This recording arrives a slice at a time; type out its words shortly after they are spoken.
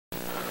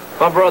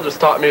My brothers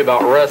taught me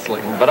about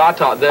wrestling, but I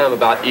taught them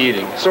about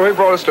eating. So he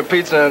brought us to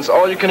pizza, and it's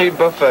all-you-can-eat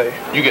buffet.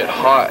 You get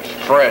hot,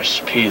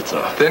 fresh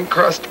pizza. Thin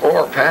crust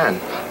or pan.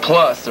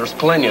 Plus, there's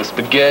plenty of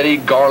spaghetti,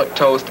 garlic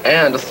toast,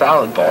 and a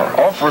salad bar.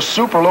 All for a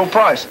super low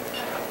price.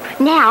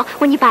 Now,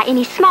 when you buy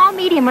any small,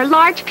 medium, or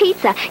large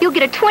pizza, you'll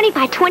get a 20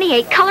 by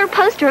 28 color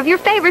poster of your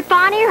favorite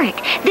Von Erich.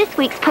 This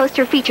week's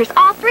poster features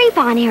all 3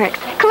 Von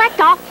Erichs. Collect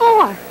all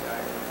 4.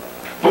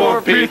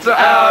 4 pizza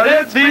out,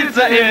 it's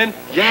pizza in.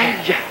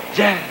 Yeah, yeah,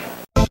 yeah.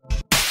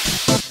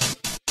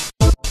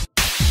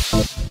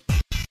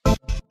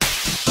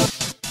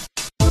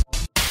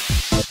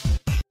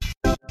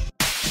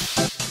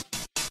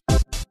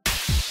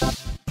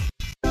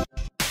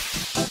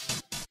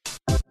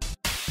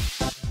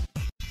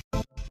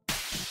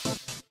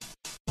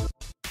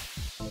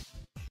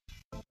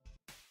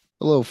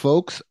 Hello,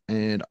 folks,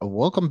 and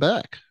welcome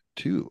back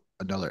to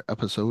another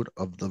episode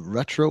of the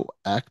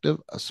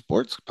Retroactive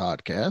Sports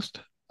Podcast.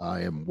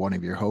 I am one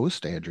of your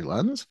hosts, Andrew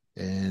Lenz,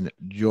 and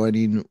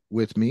joining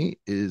with me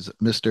is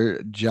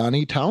Mr.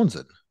 Johnny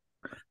Townsend.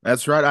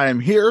 That's right. I am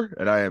here,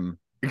 and I am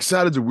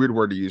excited. It's a weird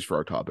word to use for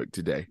our topic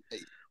today.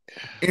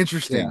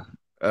 Interesting,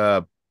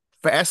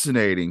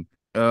 fascinating.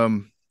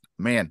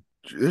 Man,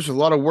 there's a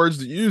lot of words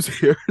to use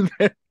here.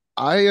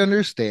 I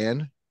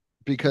understand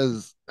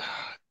because...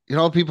 You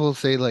know, people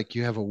say like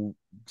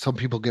some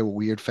people get a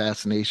weird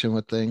fascination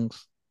with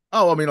things.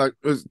 Oh, I mean, like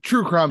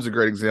true crime is a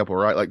great example,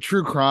 right? Like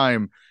true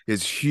crime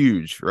is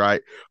huge,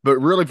 right? But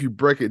really, if you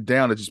break it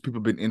down, it's just people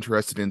have been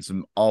interested in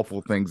some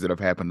awful things that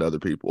have happened to other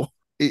people.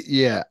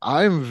 Yeah,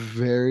 I'm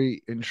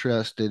very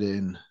interested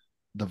in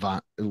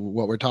what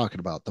we're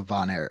talking about, the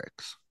Von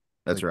Erichs.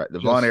 That's right,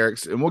 the Von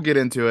Erichs, and we'll get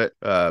into it.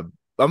 I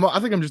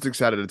think I'm just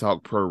excited to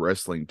talk pro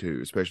wrestling too,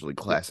 especially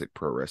classic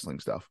pro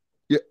wrestling stuff.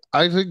 Yeah,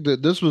 I think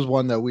that this was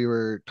one that we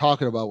were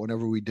talking about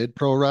whenever we did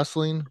pro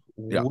wrestling.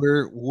 Yeah.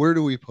 Where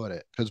do we put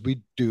it? Because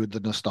we do the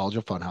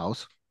Nostalgia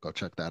Funhouse. Go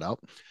check that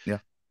out. Yeah.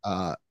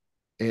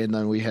 And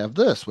then we have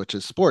this, which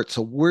is sports.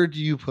 So where do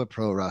you put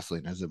pro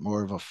wrestling? Is it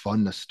more of a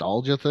fun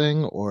nostalgia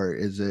thing, or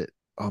is it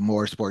a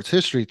more sports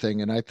history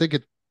thing? And I think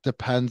it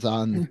depends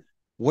on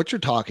what you're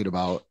talking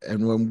about.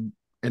 And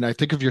I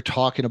think if you're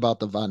talking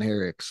about the Von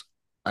Erichs,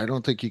 I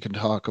don't think you can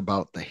talk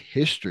about the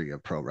history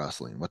of pro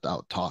wrestling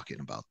without talking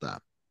about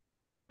that.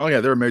 Oh, yeah,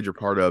 they're a major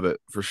part of it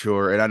for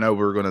sure. And I know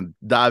we're going to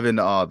dive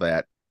into all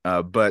that.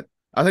 But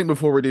I think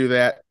before we do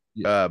that,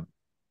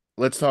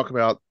 let's talk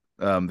about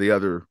the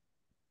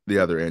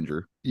other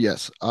injury.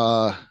 Yes.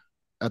 At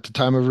the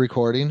time of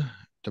recording,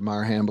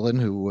 Damar Hamlin,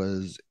 who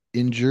was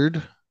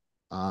injured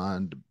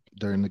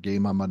during the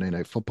game on Monday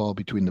Night Football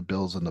between the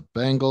Bills and the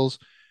Bengals,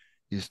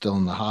 he's still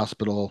in the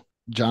hospital.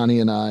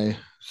 Johnny and I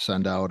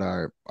send out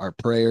our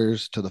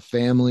prayers to the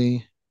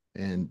family.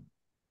 And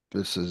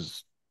this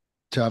is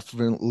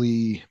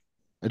definitely,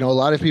 I know a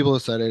lot of people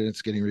have said it, and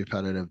it's getting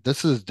repetitive.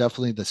 This is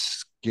definitely the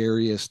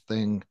scariest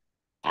thing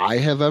I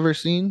have ever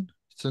seen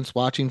since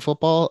watching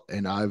football.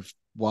 And I've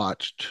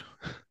watched,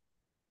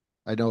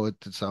 I know it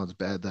sounds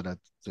bad that I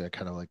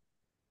kind of like,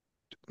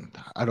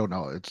 I don't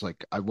know. It's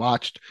like I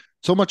watched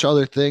so much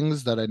other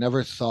things that I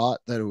never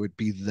thought that it would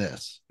be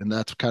this. And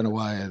that's kind of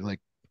why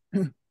I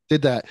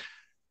did that.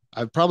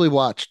 I've probably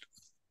watched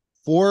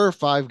 4 or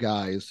 5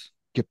 guys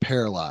get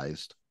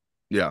paralyzed.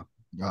 Yeah.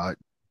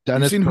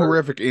 We've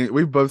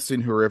both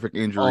seen horrific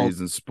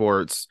injuries in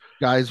sports,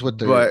 guys with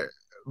their,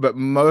 but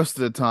most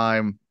of the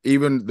time,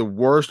 even the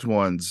worst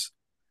ones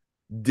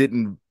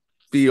didn't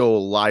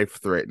feel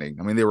life-threatening.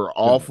 I mean, they were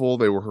awful,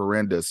 they were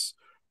horrendous,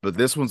 but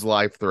this one's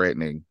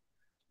life-threatening,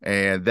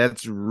 and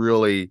that's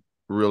really,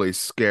 really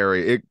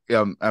scary.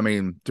 I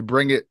mean, to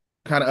bring it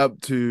kind of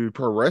up to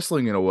pro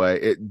wrestling in a way,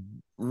 it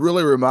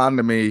really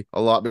reminded me a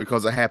lot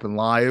because it happened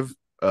live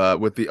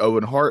with the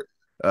Owen Hart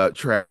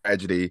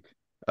tragedy.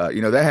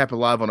 That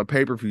happened live on a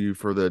pay-per-view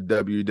for the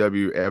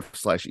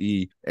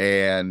WWF/E,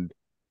 and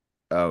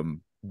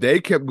they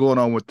kept going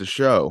on with the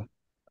show,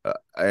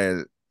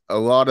 and a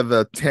lot of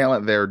the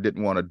talent there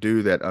didn't want to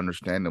do that,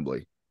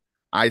 understandably.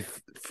 I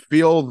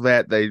feel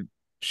that they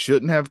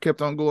shouldn't have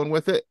kept on going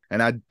with it,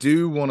 and I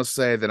do want to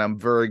say that I'm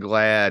very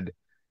glad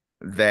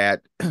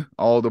that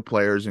all the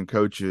players and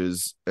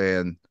coaches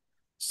and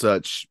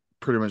such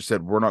pretty much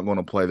said, we're not going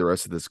to play the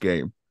rest of this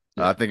game.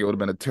 Yeah. I think it would have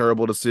been a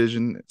terrible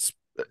decision.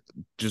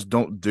 Just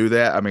don't do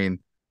that. I mean,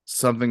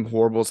 something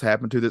horrible has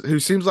happened to this. Who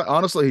seems like,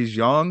 honestly, he's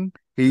young.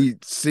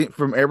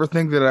 From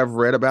everything that I've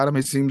read about him,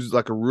 he seems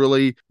like a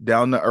really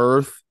down to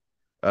earth,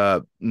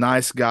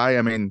 nice guy.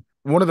 I mean,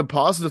 one of the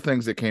positive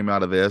things that came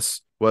out of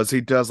this was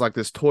he does like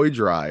this toy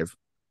drive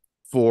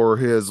for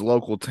his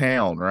local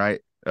town, right,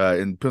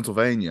 in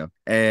Pennsylvania.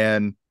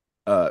 And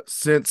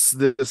since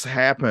this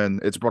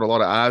happened, it's brought a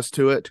lot of eyes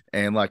to it.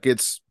 And like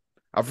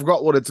I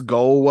forgot what its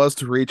goal was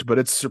to reach, but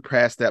it's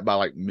surpassed that by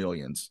like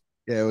millions.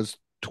 Yeah, it was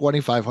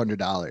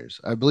 $2,500,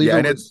 I believe. Yeah,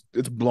 and it's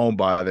blown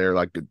by there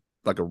like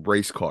a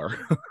race car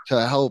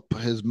to help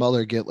his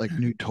mother get like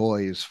new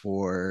toys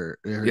for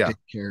her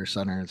daycare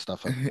center and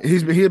stuff like that.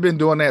 He had been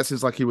doing that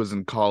since like he was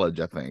in college,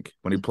 I think,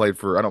 when he played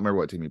for, I don't remember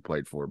what team he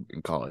played for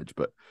in college,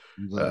 but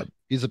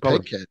he's a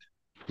pig kid.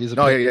 He's a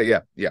Oh,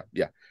 pick. yeah.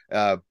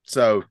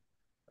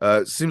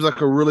 Seems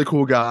like a really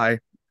cool guy.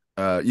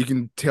 You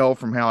can tell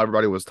from how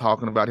everybody was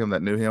talking about him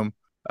that knew him.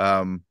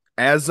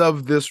 As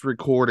of this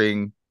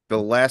recording,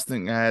 the last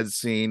thing I had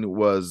seen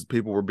was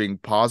people were being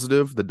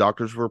positive. The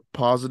doctors were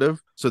positive.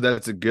 So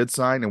that's a good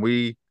sign. And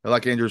we,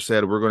 like Andrew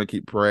said, we're going to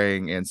keep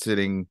praying and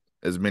sending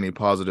as many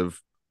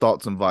positive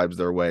thoughts and vibes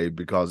their way,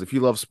 because if you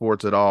love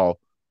sports at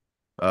all,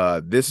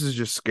 this is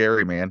just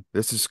scary, man.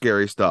 This is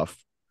scary stuff.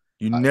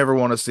 You never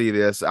want to see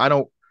this. I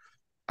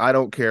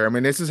don't care. I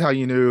mean, this is how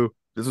you knew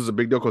this was a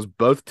big deal, because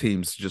both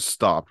teams just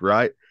stopped,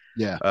 right?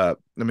 Yeah. I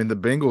mean, the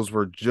Bengals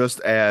were just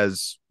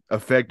as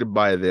affected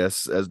by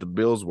this as the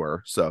Bills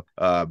were. So,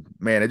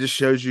 man, it just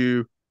shows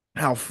you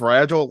how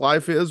fragile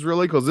life is,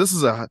 really, because this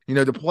is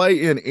to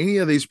play in any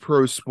of these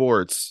pro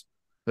sports,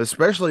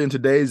 especially in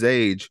today's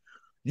age,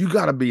 you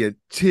got to be a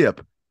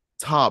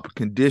top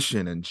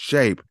condition and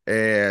shape.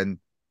 And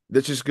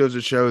this just goes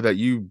to show that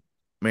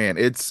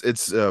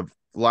it's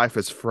life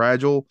is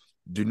fragile.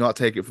 Do not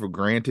take it for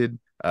granted.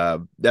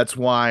 That's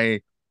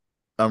why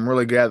I'm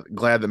really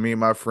glad that me and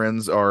my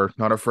friends are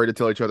not afraid to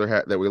tell each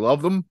other that we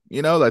love them.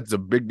 That's a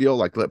big deal.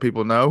 Like, let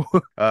people know.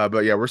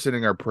 But yeah, we're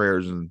sending our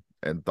prayers and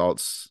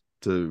thoughts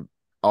to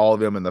all of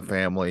them in the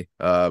family.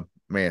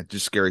 Man,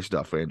 just scary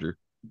stuff, Andrew.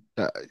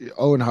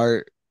 Owen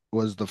Hart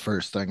was the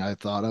first thing I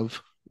thought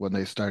of when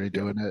they started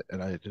doing it.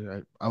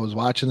 And I was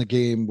watching the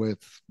game with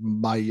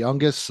my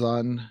youngest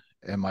son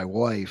and my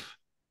wife,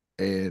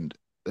 and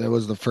it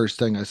was the first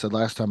thing I said.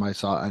 Last time I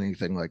saw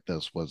anything like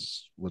this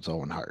was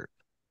Owen Hart.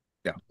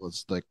 Yeah. It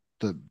was like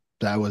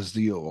that was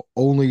the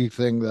only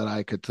thing that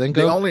I could think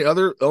The of. only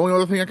other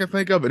thing I can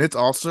think of, and it's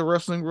also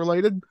wrestling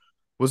related,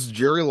 was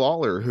Jerry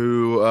Lawler,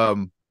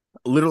 who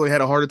literally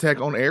had a heart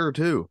attack on air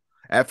too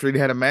after he'd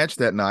had a match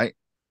that night.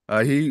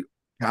 He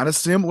kind of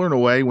similar in a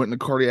way, went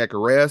into cardiac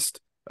arrest.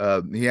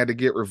 He had to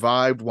get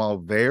revived while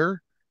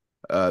there.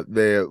 He's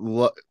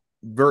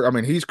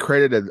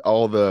credited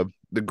all the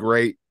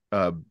great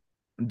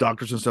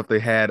doctors and stuff they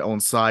had on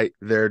site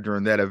there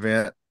during that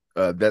event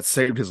that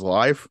saved his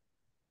life.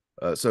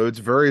 So it's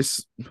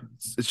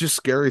just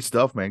scary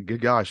stuff, man.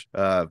 Good gosh.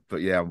 But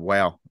yeah,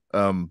 wow.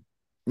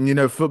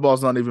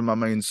 Football's not even my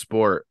main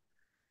sport,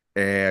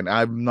 and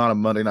I'm not a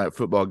Monday Night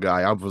Football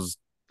guy. I was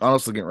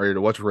honestly getting ready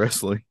to watch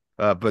wrestling,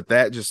 but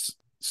that just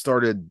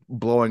started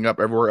blowing up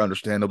everywhere,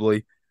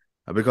 understandably,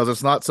 because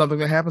it's not something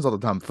that happens all the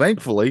time,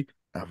 thankfully.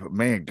 But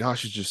man,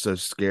 gosh, it's just so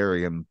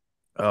scary. And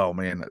oh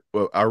man,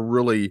 I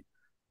really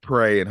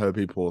pray and hope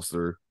he pulls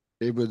through.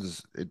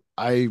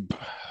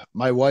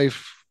 My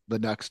wife the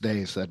next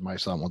day said my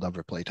son will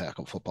never play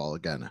tackle football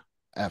again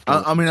after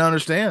I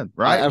understand,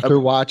 right? after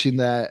watching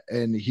that.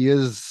 And he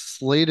is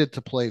slated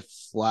to play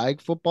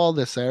flag football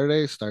this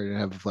Saturday, starting to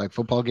have a flag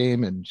football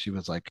game. And she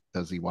was like,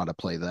 does he want to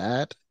play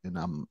that? And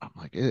I'm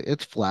like,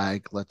 it's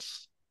flag.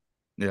 Let's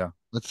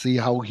see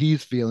how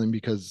he's feeling,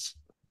 because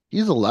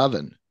he's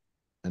 11.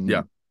 And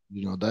that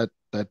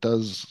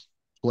does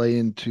play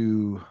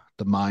into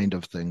the mind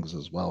of things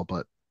as well.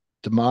 But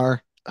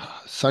DeMar,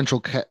 Central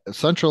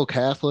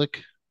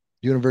Catholic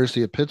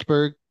University of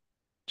Pittsburgh,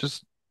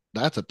 just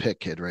that's a Pitt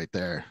kid right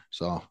there.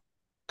 So,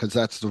 because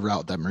that's the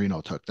route that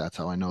Marino took. That's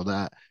how I know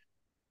that.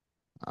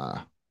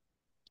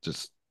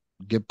 Just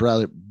get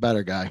better,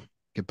 guy.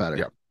 Get better.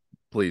 Yeah,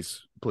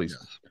 please.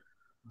 Yes.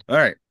 All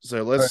right,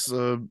 so let's,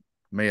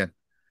 man.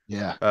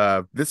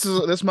 Yeah.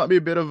 This might be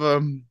a bit of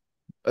a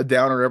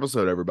downer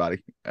episode,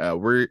 everybody.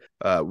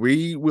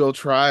 We will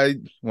try.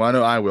 Well, I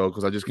know I will,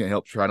 because I just can't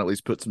help trying to at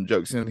least put some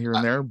jokes in here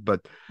and there.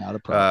 But not a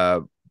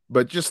problem.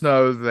 But just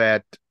know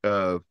that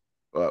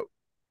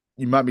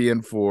you might be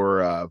in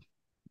for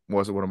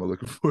what am I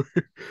looking for?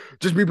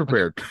 Just be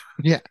prepared.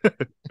 Yeah.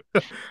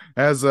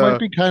 As might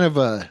be kind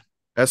of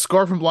as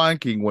Scar from Lion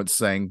King once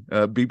sang,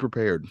 be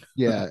prepared.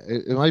 Yeah,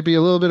 it might be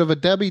a little bit of a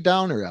Debbie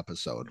Downer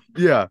episode.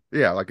 Yeah,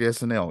 like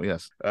SNL,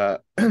 yes.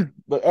 But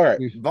all right,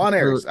 Von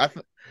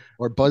Erichs.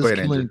 Or Buzz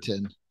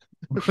Killington.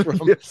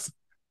 Yes.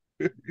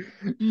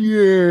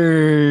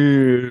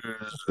 Yes.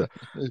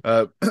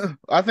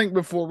 I think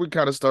before we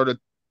kind of started,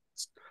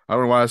 I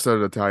don't know why I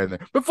started Italian there.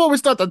 Before we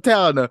start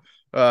Italian,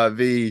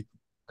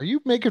 Are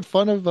you making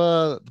fun of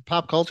the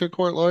pop culture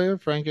court lawyer,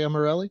 Frank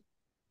Amarelli?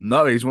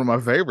 No, he's one of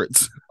my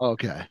favorites.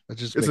 Okay.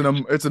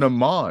 It's an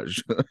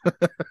homage.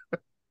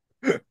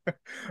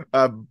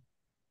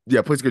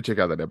 Yeah, please go check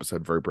out that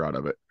episode. Very proud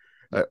of it.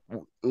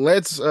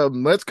 Let's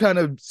kind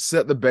of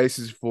set the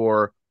basis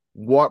for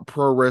what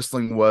pro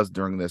wrestling was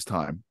during this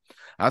time.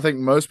 I think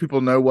most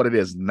people know what it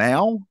is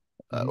now,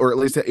 or at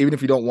least even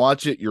if you don't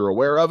watch it, you're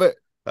aware of it.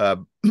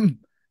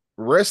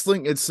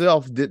 Wrestling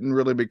itself didn't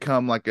really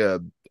become like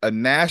a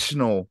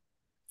national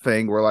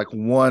thing where like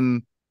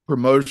one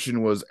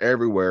promotion was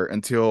everywhere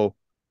until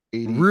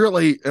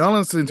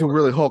until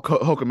really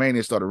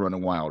Hulkamania started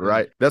running wild,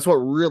 right? That's what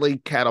really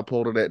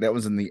catapulted it. That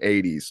was in the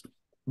 80s.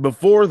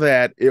 Before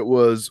that, it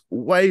was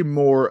way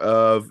more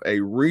of a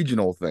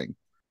regional thing.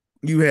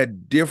 You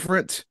had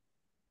different,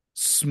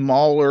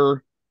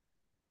 smaller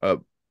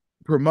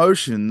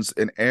promotions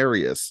in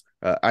areas.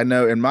 I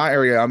know in my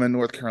area, I'm in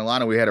North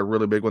Carolina, we had a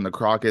really big one. The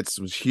Crockett's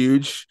was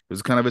huge. It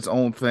was kind of its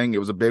own thing. It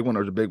was a big one.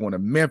 There was a big one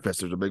in Memphis.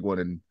 There's a big one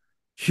in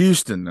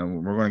Houston.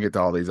 And we're going to get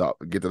to all these,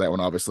 get to that one,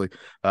 obviously.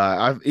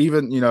 I've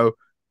even,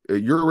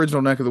 your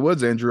original neck of the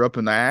woods, Andrew, up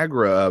in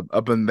Niagara,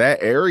 up in that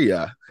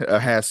area,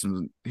 has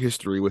some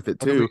history with it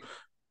too.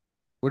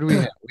 What do we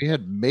have? We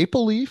had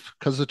Maple Leaf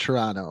because of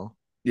Toronto.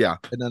 Yeah.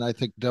 And then I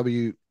think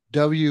WWWF.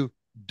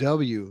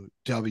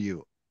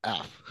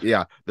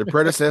 Yeah. The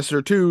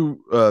predecessor to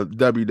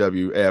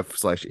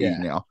WWF/E Yeah.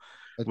 now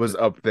was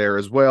up there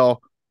as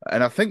well.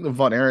 And I think the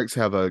Von Erichs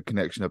have a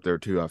connection up there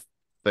too. I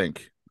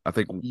think.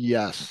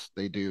 Yes,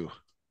 they do.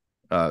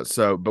 But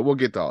we'll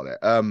get to all that.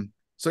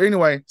 So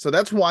anyway, so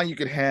that's why you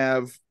could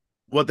have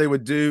what they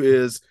would do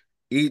is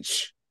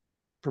each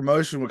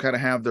promotion would kind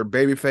of have their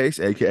baby face,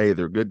 aka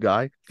their good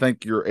guy.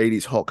 Think your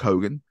 80s Hulk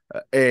Hogan.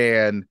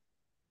 And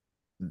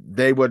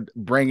they would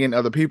bring in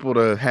other people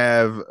to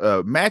have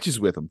matches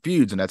with them,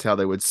 feuds, and that's how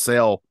they would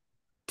sell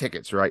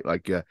tickets, right?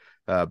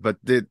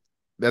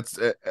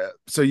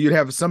 So you'd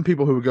have some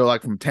people who would go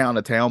like from town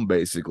to town,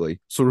 basically,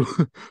 sort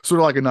of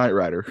like a Knight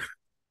Rider.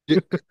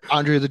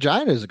 Andre the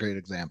Giant is a great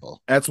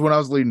example. That's what I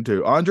was leading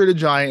to. Andre the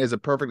Giant is a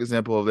perfect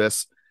example of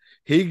this.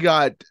 He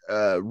got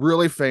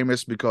really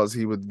famous because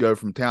he would go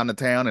from town to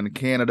town in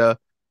Canada,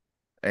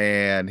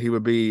 and he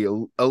would be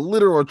a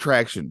literal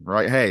attraction,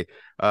 right? Hey,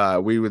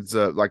 we would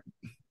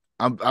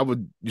I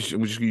would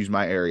just use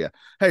my area.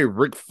 Hey,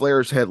 Ric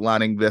Flair's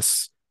headlining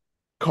this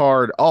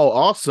card. Oh,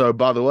 also,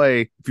 by the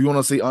way, if you want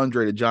to see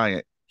Andre the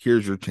Giant,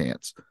 here's your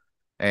chance.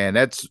 And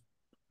that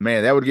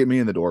would get me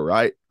in the door,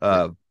 right?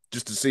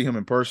 Just to see him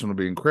in person would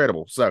be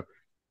incredible. So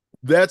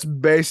that's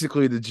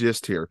basically the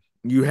gist here.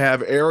 You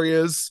have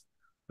areas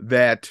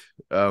that,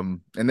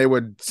 and they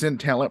would send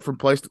talent from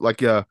places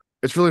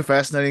it's really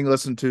fascinating to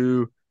listen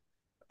to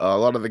a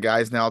lot of the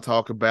guys now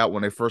talk about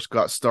when they first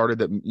got started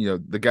that,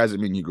 the guys that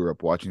me and you grew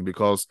up watching,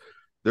 because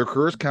their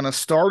careers kind of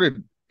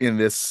started in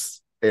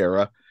this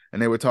era,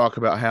 and they would talk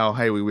about how,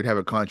 hey, we would have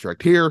a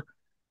contract here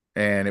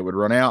and it would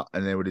run out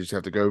and they would just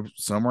have to go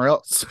somewhere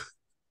else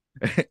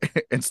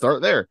and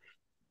start there.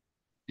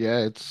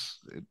 Yeah, it's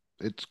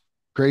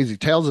crazy.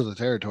 Tales of the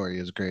Territory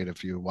is great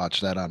if you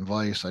watch that on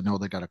Vice. I know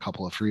they got a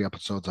couple of free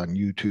episodes on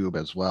YouTube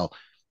as well.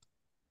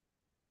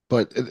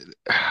 But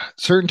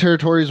certain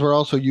territories were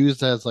also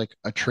used as like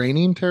a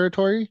training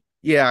territory.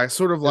 Yeah,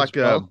 sort of like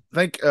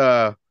think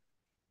how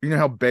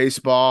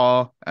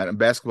baseball and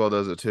basketball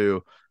does it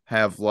too,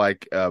 have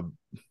like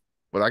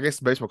well, I guess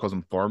baseball calls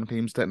them farm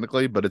teams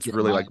technically, but it's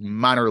really like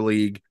minor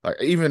league.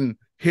 Like even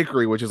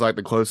Hickory, which is like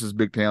the closest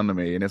big town to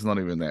me, and it's not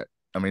even that.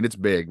 I mean, it's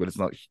big, but it's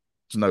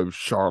no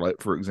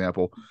Charlotte, for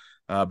example.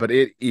 But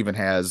it even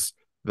has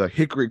the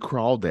Hickory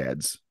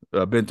Crawdads.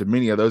 Been to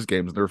many of those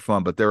games. They're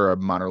fun, but they're a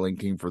minor league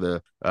team for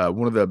the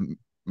one of the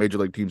major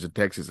league teams in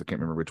Texas. I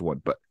can't remember which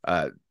one, but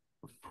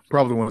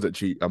probably the ones that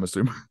cheat, I'm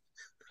assuming.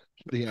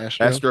 The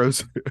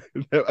Astros.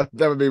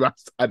 That would be my.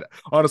 I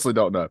honestly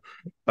don't know,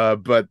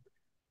 but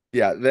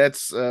yeah,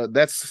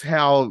 that's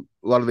how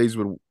a lot of these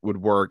would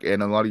work,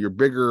 and a lot of your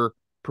bigger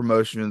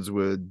promotions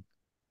would.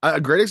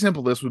 A great example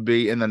of this would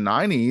be in the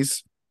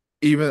 '90s.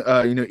 Even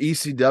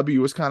ECW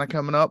was kind of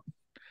coming up,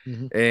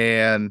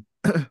 and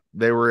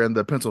they were in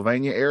the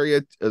Pennsylvania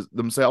area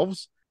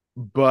themselves,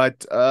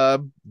 but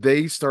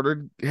they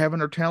started having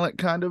their talent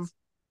kind of.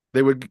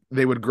 They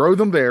would grow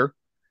them there,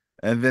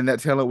 and then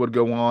that talent would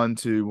go on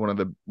to one of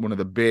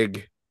the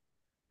big,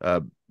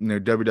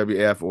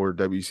 WWF or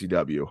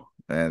WCW,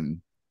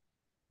 and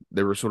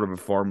they were sort of a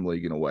farm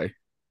league in a way,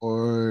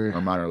 or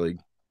minor league.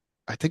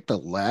 I think the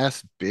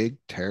last big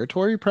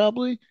territory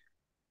probably,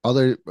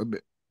 other than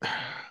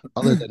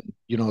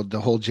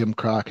the whole Jim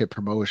Crockett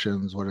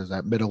Promotions. What is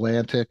that? Mid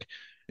Atlantic.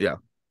 Yeah.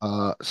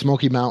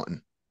 Smoky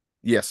Mountain.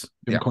 Yes.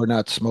 Jim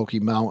Cornette's Smoky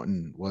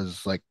Mountain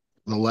was like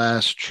the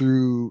last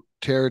true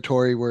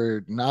territory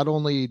where not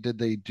only did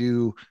they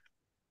do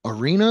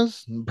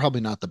arenas,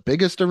 probably not the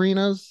biggest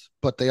arenas,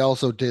 but they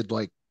also did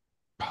like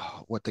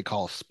what they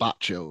call spot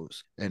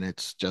shows. And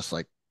it's just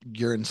like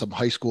you're in some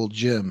high school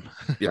gym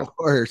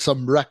or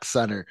some rec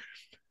center.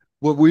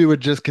 What we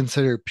would just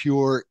consider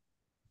pure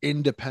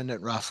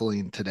independent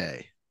wrestling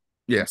today.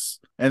 Yes.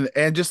 And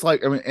just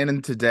like, I mean, and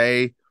in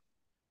today,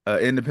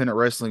 independent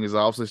wrestling is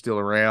obviously still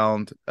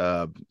around.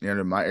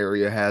 My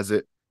area has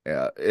it.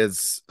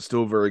 It's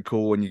still very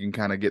cool, and you can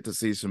kind of get to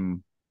see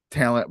some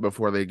talent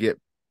before they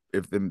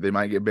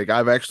might get big.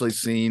 I've actually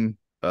seen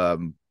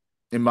in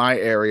my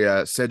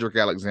area, Cedric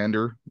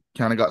Alexander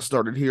kind of got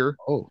started here.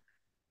 Oh,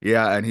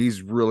 yeah, and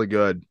he's really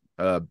good.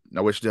 I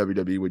wish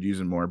WWE would use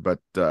him more, but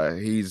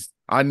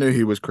I knew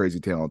he was crazy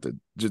talented.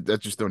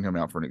 That's just throwing him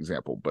out for an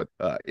example, but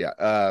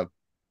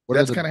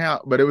that's kind of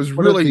how. But it was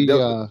really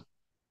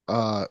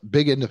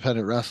big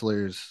independent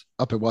wrestlers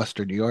up in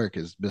Western New York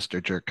is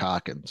Mr. Jerk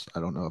Hawkins.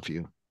 I don't know if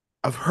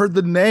I've heard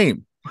the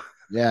name.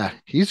 Yeah,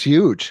 he's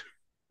huge.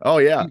 Oh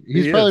yeah,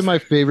 he's probably my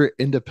favorite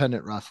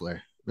independent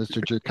wrestler,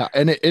 Mr. Jerk.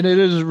 And it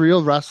is a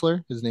real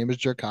wrestler. His name is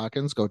Jerk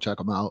Hawkins. Go check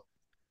him out.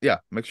 Yeah,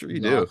 make sure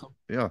you do. Awesome.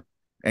 Yeah,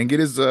 and get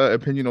his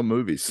opinion on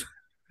movies.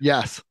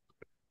 Yes.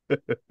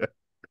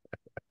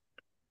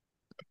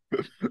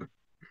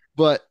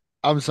 But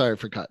I'm sorry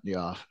for cutting you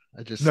off.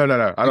 No.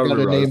 I I don't got to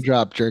remember. name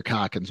drop Jerk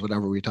Hawkins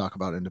whenever we talk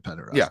about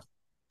independent Yeah. wrestling.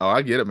 Oh,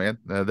 I get it, man.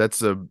 That's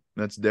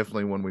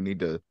definitely one we need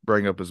to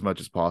bring up as much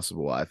as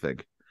possible. I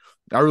think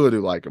I really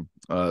do like him.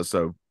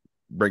 So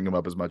bring him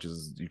up as much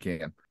as you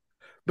can.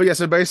 But yeah,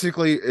 so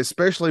basically,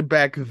 especially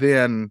back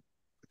then,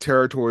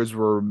 territories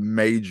were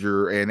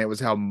major, and it was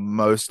how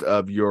most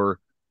of your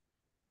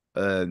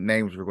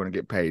names were going to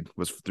get paid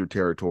was through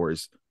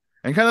territories.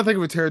 And kind of think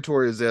of a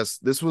territory as this.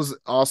 This was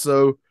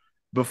also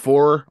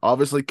before,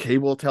 obviously,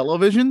 cable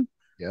television.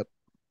 Yep.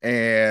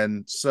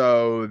 And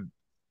so,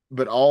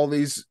 but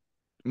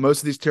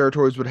most of these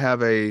territories would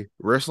have a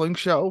wrestling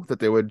show that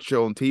they would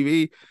show on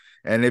TV.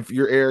 And if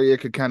your area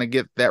could kind of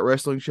get that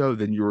wrestling show,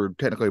 then you were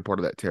technically a part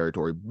of that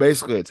territory.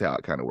 Basically, it's how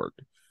it kind of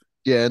worked.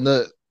 Yeah, and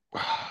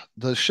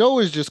the show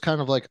is just kind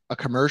of like a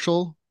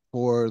commercial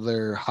for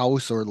their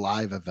house or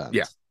live Yeah.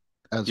 events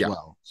as Yeah.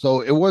 well.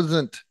 So it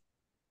wasn't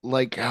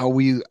like I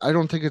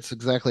don't think it's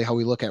exactly how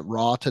we look at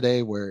Raw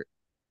today, where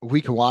we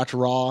can watch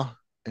Raw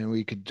and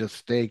we could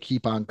just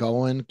keep on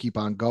going, keep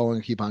on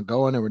going, keep on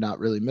going, and we're not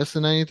really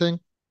missing anything.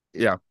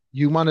 Yeah.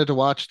 You wanted to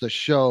watch the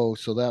show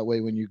so that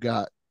way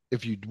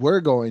if you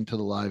were going to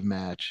the live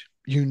match,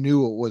 you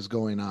knew what was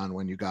going on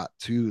when you got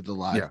to the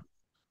live. Yeah.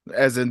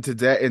 As in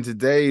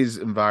today's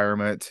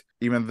environment,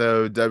 even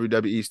though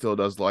WWE still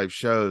does live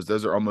shows,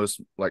 those are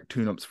almost like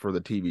tune-ups for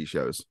the TV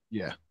shows.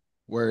 Yeah.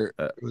 Where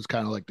it was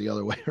kind of like the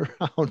other way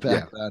around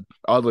back then.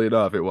 Oddly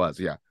enough, it was.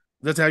 Yeah.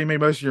 That's how you made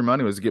most of your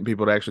money, was to get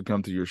people to actually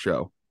come to your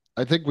show.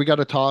 I think we got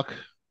to talk,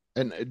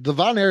 and the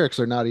Von Erichs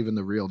are not even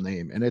the real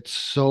name, and it's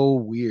so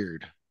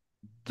weird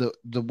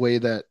the way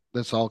that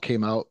this all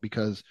came out,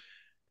 because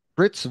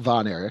Fritz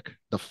Von Erich,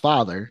 the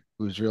father,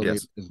 whose real name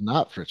is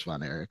not Fritz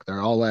Von Erich,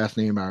 their all last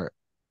name are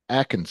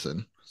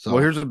Atkinson. So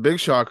well, here's a big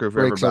shocker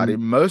for everybody.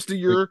 Most of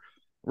your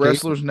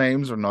wrestlers'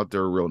 names are not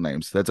their real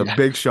names. That's a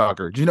big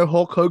shocker. Do you know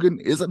Hulk Hogan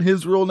isn't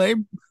his real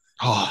name?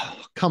 Oh,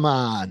 come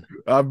on.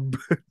 I'm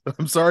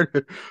sorry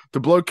to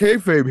blow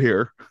kayfabe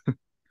here,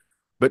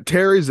 but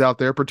Terry's out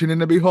there pretending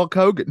to be Hulk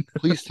Hogan.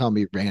 Please tell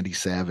me Randy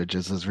Savage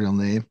is his real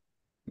name.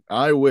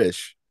 I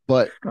wish.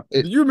 But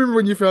do you remember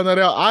when you found that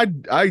out?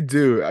 I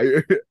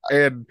do.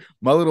 And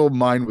my little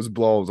mind was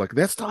blown. I was like,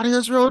 that's not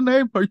his real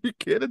name? Are you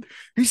kidding?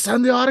 He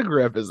signed the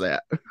autograph as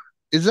that.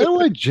 Is that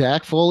why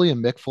Jack Foley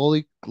and Mick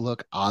Foley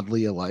look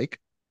oddly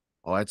alike?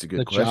 Oh, that's a good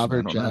the question.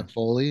 Jobber Jack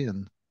Foley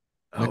and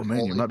Mick man,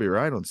 Foley? You might be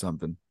right on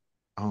something.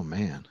 Oh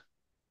man.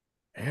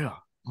 Yeah.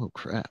 Oh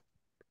crap.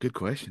 Good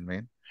question,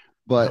 man.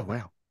 But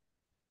wow.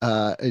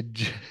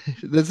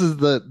 This is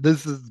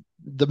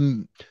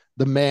the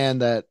man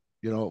that,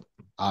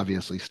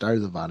 obviously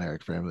started the Von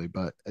Erich family,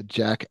 but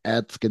Jack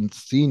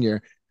Atkins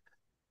Sr.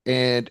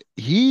 And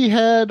he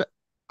had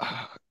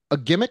a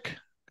gimmick,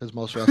 because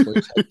most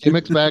wrestlers had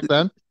gimmicks back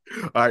then.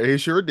 He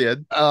sure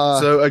did.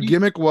 So a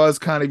gimmick was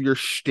kind of your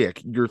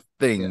shtick, your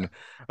thing.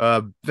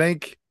 Yeah.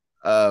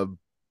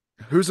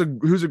 Who's a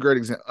great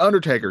example?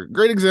 Undertaker,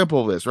 great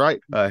example of this,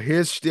 right?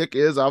 His shtick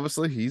is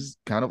obviously he's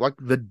kind of like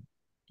the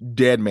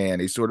dead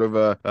man. He's sort of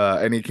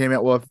and he came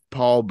out with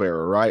Paul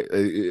Bearer, right?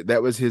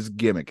 That was his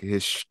gimmick,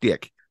 his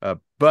shtick.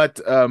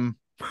 But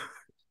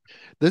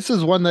this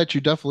is one that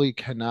you definitely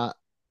cannot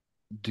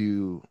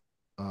do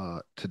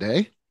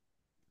today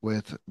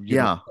with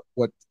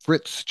what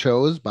Fritz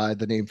chose by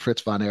the name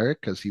Fritz Von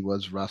Erich, because he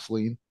was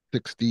wrestling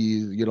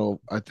 60s,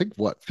 I think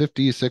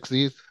 50s,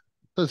 60s.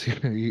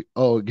 He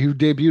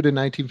debuted in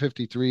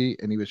 1953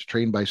 and he was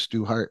trained by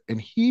Stu Hart, and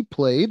he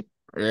played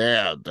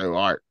Stu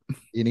Hart,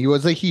 and he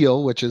was a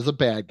heel, which is a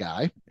bad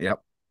guy.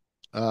 Yep.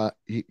 I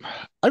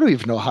don't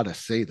even know how to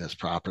say this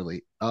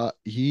properly.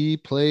 He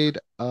played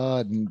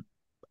a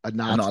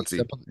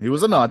Nazi. He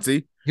was a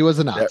Nazi. He was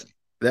a Nazi.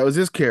 That was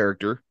his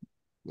character,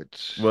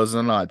 which was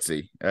a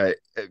Nazi.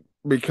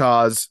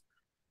 Because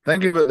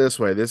think of it this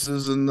way: this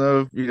is in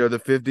the the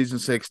 50s and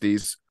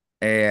 60s,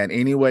 and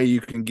any way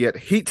you can get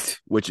heat,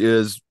 which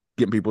is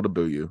getting people to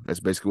boo you. That's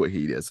basically what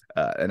heat is,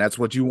 and that's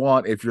what you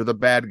want if you're the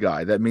bad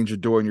guy. That means you're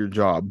doing your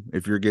job.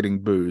 If you're getting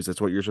boos, that's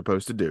what you're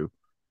supposed to do.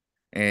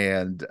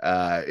 And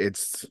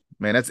that's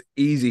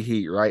easy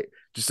heat, right?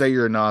 Just say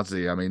you're a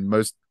Nazi. I mean,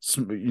 most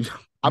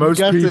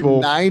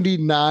people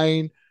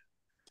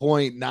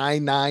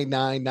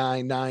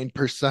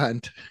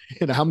 99.99999%,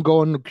 and I'm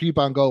going to keep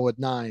on going with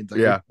nines.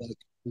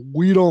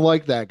 We don't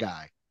like that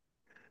guy.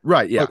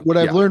 Right. Yeah. But what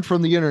I've learned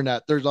from the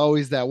internet, there's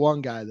always that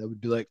one guy that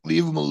would be like,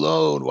 leave him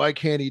alone. Why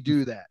can't he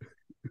do that?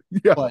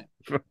 Yeah. But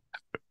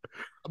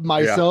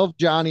myself,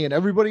 Johnny, and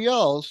everybody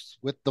else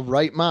with the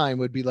right mind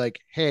would be like,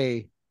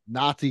 hey,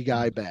 Nazi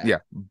guy bad. Yeah.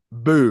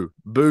 Boo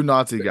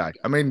Nazi guy.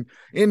 I mean,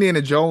 Indiana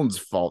Jones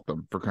fought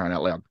them, for crying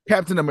out loud.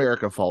 Captain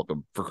America fought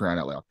them, for crying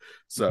out loud.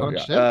 So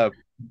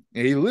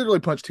he literally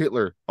punched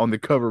Hitler on the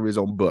cover of his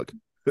own book.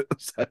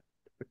 But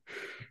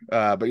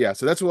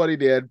so that's what he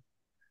did.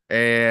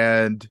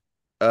 And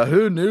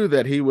who knew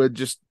that he would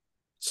just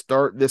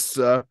start this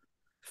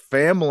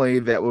family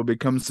that would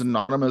become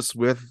synonymous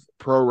with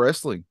pro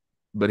wrestling?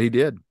 But he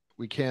did.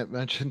 we can't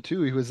mention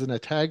too, he was in a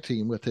tag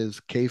team with his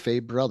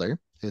kayfabe brother,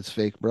 his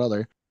fake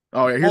brother.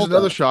 Oh yeah, here's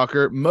another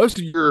shocker.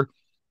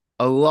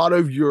 A lot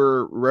of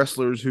your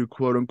wrestlers who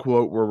quote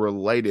unquote were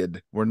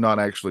related were not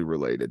actually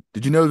related.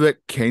 Did you know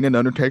that Kane and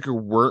Undertaker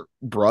weren't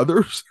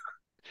brothers?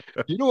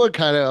 You know what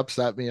kind of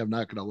upset me? I'm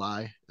not gonna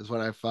lie, is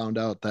when I found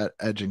out that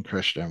Edge and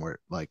Christian were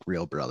like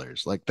real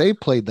brothers. Like they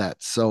played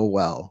that so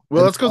well.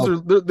 Well, that's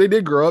because they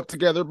did grow up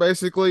together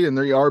basically, and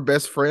they are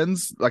best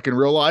friends, like in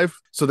real life,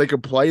 so they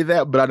could play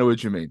that. But I know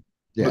what you mean.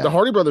 Yeah, but the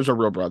Hardy brothers are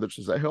real brothers.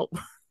 Does that help?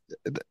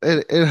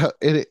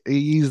 it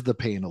eased the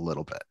pain a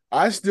little bit.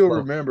 I still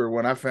remember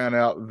when I found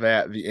out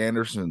that the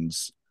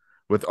Andersons,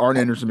 with Arn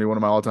Anderson being one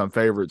of my all-time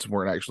favorites,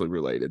 weren't actually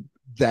related.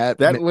 That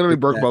literally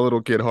broke my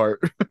little kid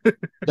heart.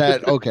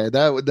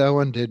 that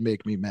one did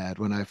make me mad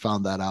when I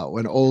found that out.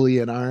 When Ole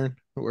and Arn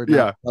were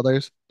not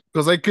brothers,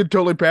 because they could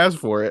totally pass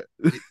for it.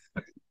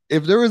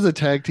 If there was a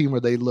tag team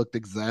where they looked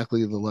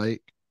exactly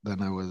alike,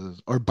 then I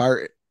was or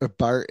Bart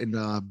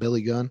and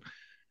Billy Gunn.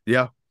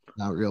 Yeah,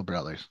 not real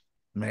brothers.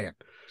 Man,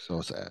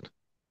 so sad.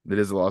 There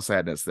is a lot of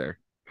sadness there.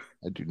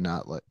 I do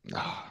not like.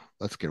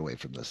 Let's get away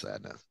from the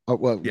sadness. Oh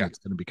well, yeah, it's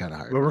going to be kind of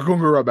hard. Well, we're going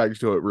to go right back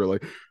to it, really.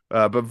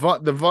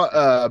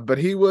 But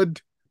he would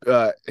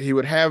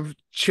have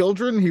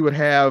children. He would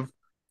have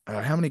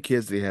how many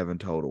kids did he have in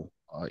total?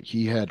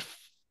 He had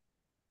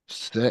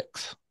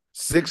six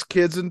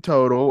kids in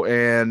total,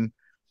 and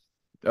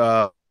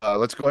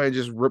let's go ahead and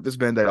just rip this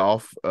band-aid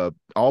off.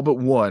 All but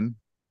one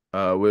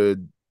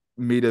would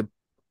meet a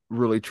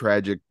really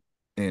tragic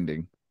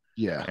ending.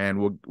 Yeah,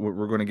 and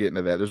we're going to get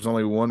into that. There's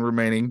only one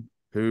remaining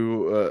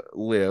who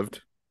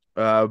lived,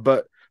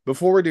 but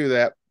before we do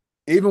that,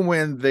 even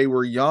when they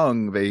were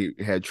young, they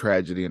had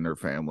tragedy in their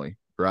family,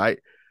 right?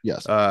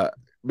 Yes.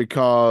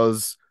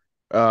 Because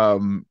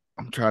I'm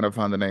trying to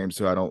find the name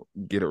so I don't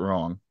get it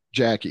wrong.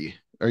 Jackie,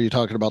 are you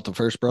talking about the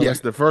first brother?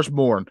 Yes, the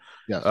firstborn.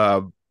 Yes.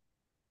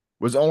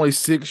 Was only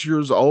 6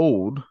 years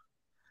old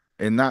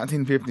in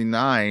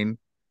 1959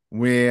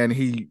 when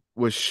he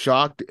was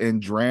shocked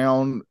and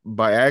drowned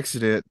by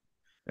accident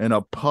in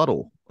a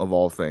puddle of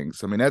all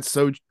things. I mean, that's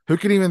so, who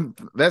can even,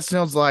 that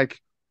sounds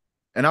like,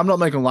 and I'm not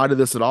making light of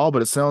this at all,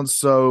 but it sounds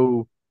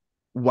so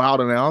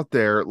wild and out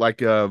there,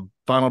 like a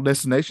Final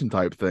Destination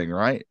type thing,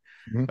 right?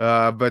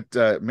 Mm-hmm.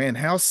 But man,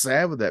 how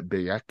sad would that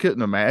be? I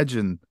couldn't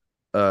imagine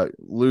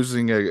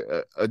losing a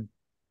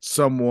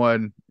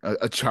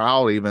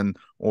child even,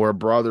 or a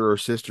brother or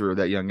sister at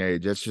that young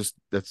age.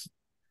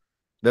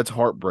 That's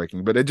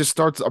heartbreaking. But it just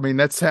starts, I mean,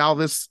 that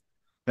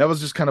was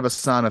just kind of a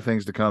sign of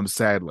things to come,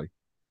 sadly.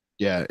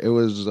 Yeah, it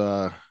was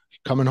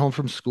coming home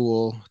from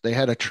school. They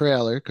had a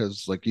trailer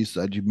because, like you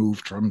said, you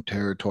moved from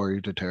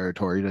territory to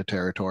territory to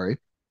territory.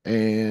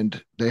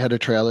 And they had a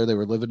trailer. They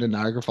were living in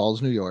Niagara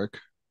Falls, New York.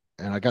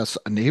 And I guess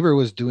a neighbor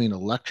was doing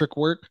electric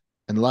work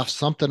and left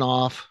something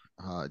off.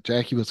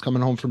 Jackie was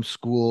coming home from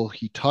school.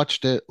 He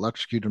touched it,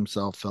 electrocuted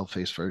himself, fell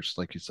face first,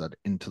 like you said,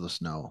 into the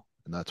snow.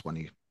 And that's when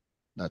he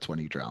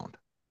drowned.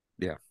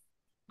 Yeah.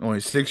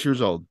 Only 6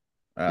 years old.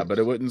 Yes. But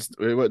it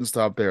wouldn't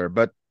stop there.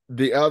 But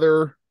the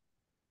other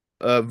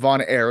Von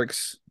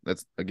Erichs,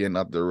 that's again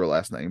not their real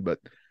last name, but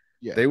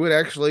they would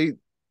actually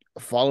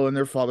follow in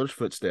their father's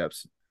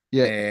footsteps.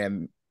 Yeah.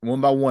 And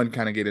one by one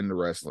kind of get into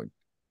wrestling.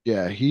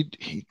 Yeah,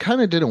 he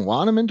kind of didn't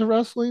want him into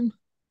wrestling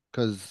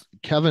because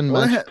Kevin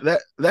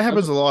that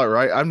happens a lot,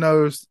 right? I've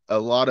noticed a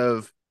lot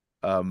of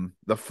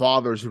the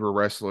fathers who were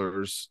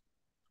wrestlers,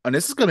 and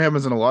this is going to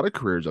happen in a lot of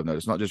careers. I've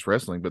noticed, not just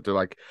wrestling, but they're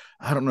like,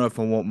 I don't know if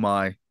I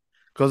want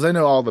because they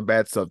know all the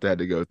bad stuff they had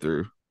to go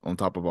through on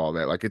top of all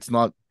that. Like, it's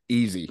not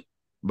easy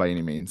by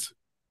any means.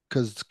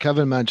 Because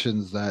Kevin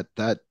mentions that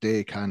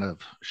day kind of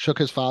shook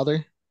his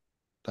father,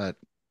 that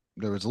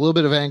there was a little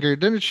bit of anger.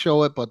 Didn't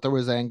show it, but there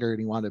was anger, and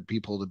he wanted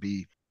people to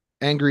be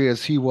angry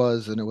as he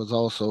was. And it was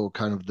also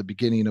kind of the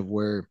beginning of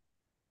where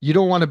you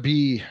don't want to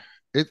be.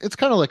 It's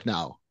kind of like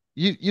now.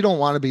 You don't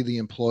want to be the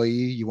employee.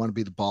 You want to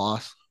be the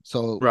boss.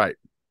 So right.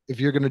 If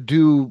you're going to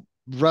do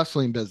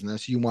wrestling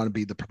business, you want to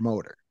be the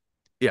promoter.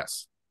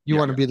 Yes. You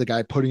want to be the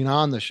guy putting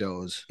on the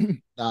shows,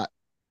 not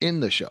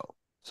in the show.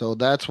 So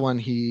that's when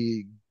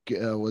he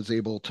was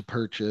able to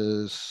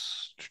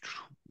purchase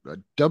a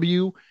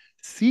WCCW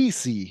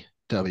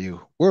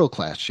World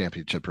Class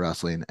Championship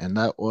Wrestling, and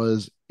that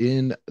was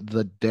in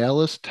the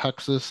Dallas,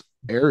 Texas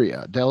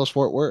area, Dallas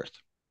Fort Worth.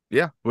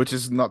 Yeah, which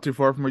is not too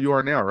far from where you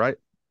are now, right?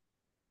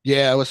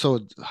 Yeah, it was so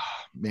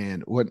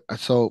man.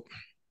 So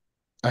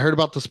I heard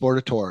about the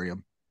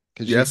Sportatorium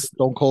because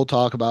Stone Cold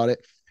talk about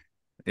it.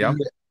 Yeah,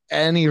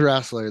 any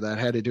wrestler that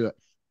had to do it,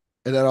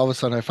 and then all of a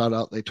sudden I found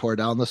out they tore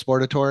down the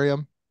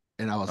Sportatorium.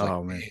 And I was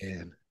like,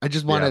 man, I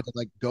just wanted to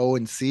like go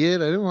and see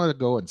it. I didn't want to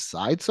go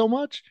inside so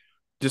much.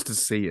 Just to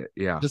see it.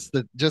 Yeah.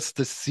 Just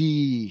to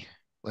see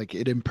like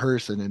it in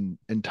person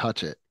and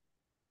touch it.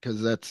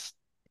 Cause I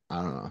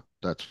don't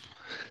know.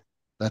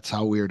 That's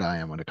how weird I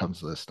am when it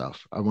comes to this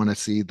stuff. I want to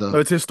see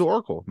it's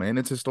historical, man.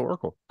 It's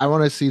historical. I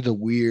want to see the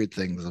weird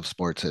things of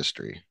sports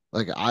history.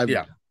 Like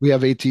we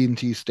have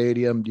AT&T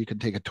Stadium. You can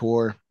take a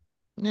tour.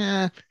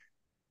 Yeah.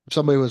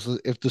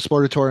 if the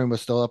Sportatorium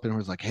was still up and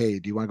was like, hey,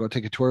 do you want to go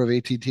take a tour of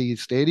AT&T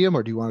Stadium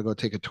or do you want to go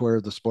take a tour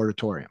of the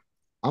Sportatorium?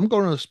 I'm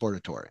going to the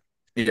Sportatorium.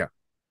 Yeah.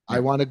 I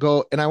want to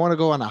go, and I want to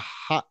go on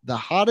the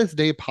hottest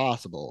day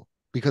possible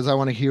because I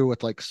want to hear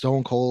what like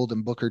Stone Cold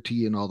and Booker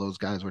T and all those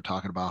guys were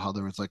talking about, how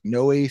there was like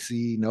no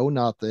AC, no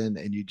nothing,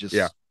 and you just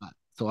Yeah.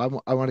 so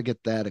I want to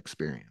get that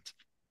experience.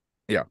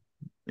 Yeah.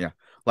 Yeah.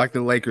 Like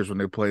the Lakers when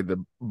they played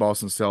the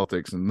Boston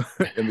Celtics in the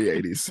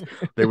 80s.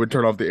 They would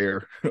turn off the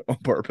air on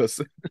purpose.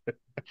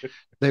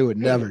 They would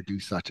never do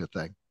such a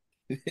thing.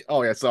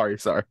 Oh yeah, sorry.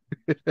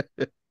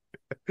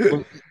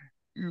 Well,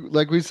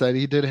 like we said,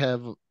 he did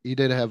have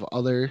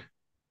other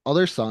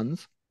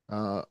sons.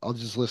 I'll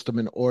just list them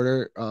in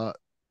order.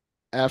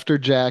 After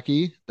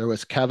Jackie, there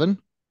was Kevin,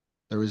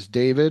 there was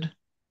David,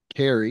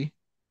 Carrie,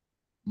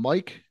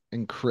 Mike,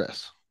 and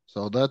Chris.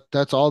 So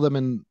that's all them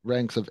in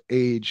ranks of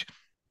age.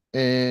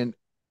 And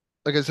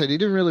like I said, he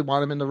didn't really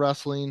want him into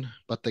wrestling,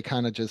 but they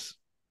kind of just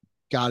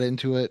got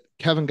into it.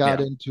 Kevin got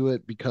Yeah. into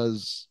it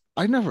because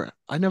I never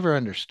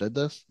understood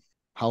this,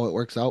 how it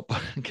works out.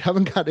 But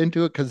Kevin got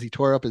into it because he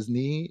tore up his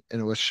knee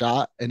and it was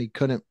shot and he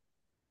couldn't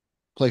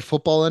play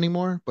football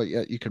anymore, but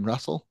yet you can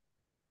wrestle.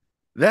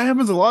 That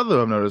happens a lot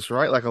though, I've noticed,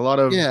 right? Like a lot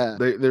of Yeah.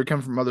 they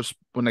come from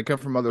when they come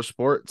from other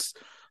sports,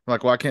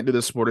 like, well, I can't do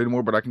this sport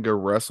anymore, but I can go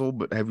wrestle.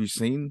 But have you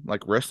seen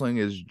like wrestling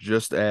is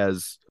just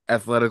as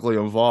athletically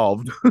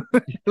involved?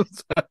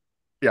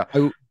 Yeah.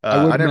 I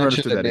I would never mention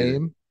understood a that either.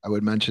 name. I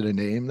would mention a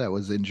name that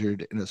was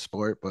injured in a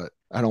sport, but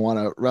I don't want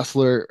a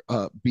wrestler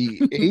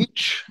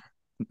BH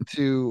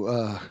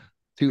to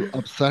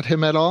upset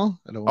him at all.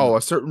 I don't Oh,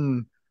 want a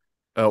certain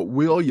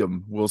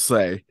William will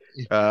say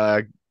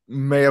uh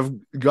may have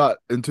got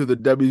into the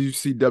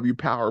WCW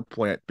power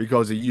plant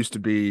because he used to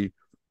be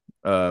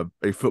a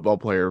football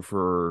player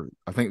for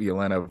I think the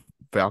Atlanta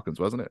Falcons,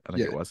 wasn't it? I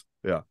think yeah, it was.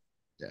 Yeah.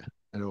 yeah.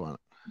 I don't want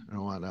We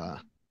don't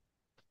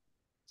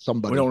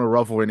somebody. want to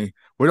ruffle any.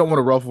 We don't want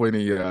to ruffle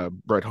any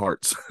Bret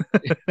Harts.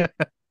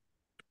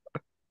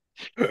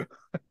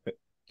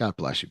 God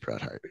bless you,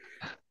 Bret Hart.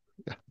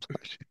 God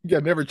bless you. Yeah,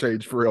 never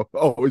change for real.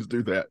 Always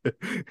do that.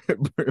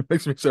 It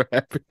makes me so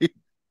happy.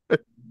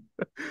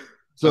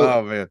 So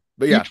Oh man,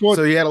 but yeah. each one,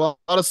 So he had a lot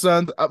of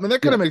sons. I mean,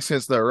 that kind yeah, of makes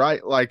sense though,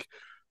 right? Like,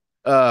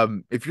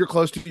 if you're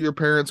close to your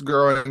parents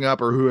growing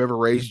up or whoever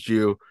raised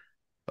you,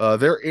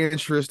 their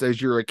interest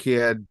as you're a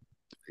kid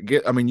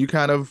get. I mean, you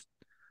kind of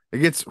it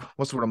gets.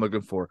 What's what I'm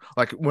looking for?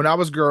 Like when I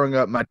was growing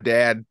up, my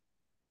dad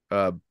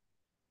uh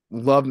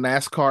loved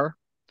NASCAR.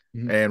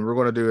 mhm, And we're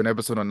going to do an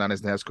episode on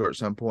 90s NASCAR at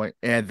some point.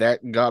 And that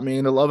got me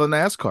into loving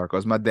NASCAR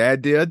because my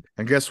dad did.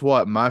 And guess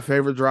what? My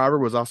favorite driver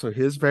was also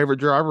his favorite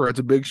driver. It's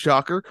a big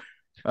shocker.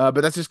 But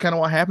that's just kind of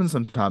what happens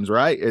sometimes,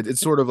 right?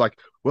 It's sort of like,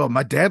 well,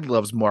 my dad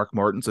loves Mark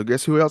Martin. So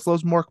guess who else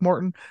loves Mark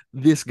Martin?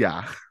 This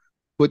guy.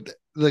 but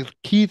the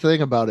key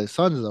thing about his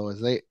sons though is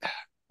they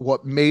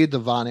what made the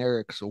Von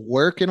Erichs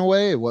work in a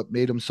way, what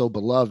made them so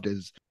beloved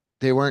is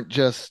they weren't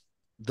just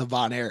the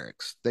Von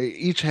Erichs. They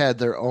each had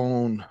their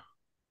own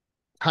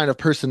kind of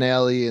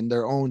personality and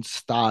their own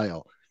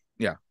style.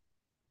 Yeah.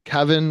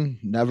 Kevin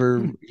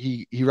never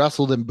he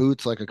wrestled in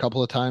boots like a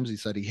couple of times. He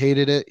said he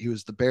hated it. He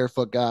was the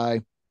barefoot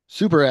guy,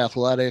 super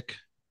athletic.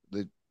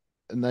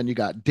 And then you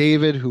got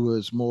David, who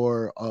was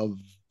more of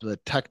the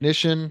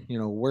technician,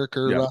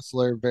 worker, Yeah.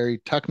 wrestler, very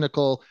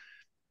technical.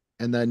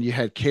 And then you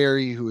had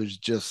Carrie, who was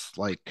just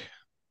like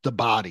the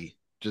body,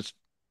 just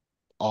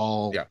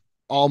all Yeah.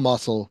 all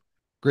muscle,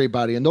 great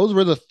body. And those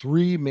were the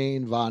three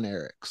main Von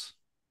Erichs.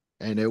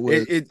 And it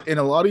was It in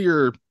a lot of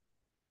your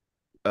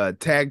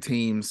tag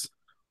teams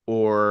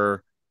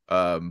or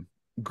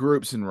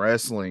groups in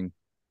wrestling,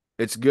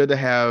 it's good to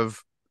have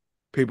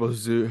people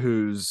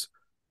whose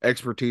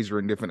expertise are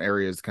in different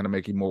areas to kind of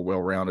make you more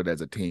well-rounded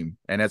as a team.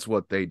 And that's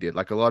what they did.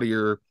 Like a lot of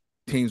your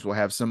teams will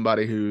have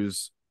somebody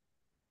who's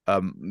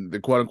the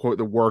quote unquote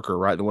the worker,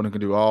 right? The one who can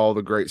do all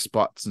the great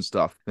spots and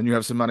stuff. Then you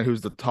have somebody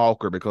who's the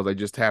talker because they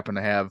just happen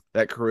to have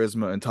that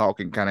charisma and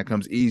talking kind of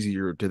comes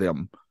easier to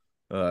them.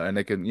 And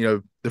they can,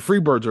 the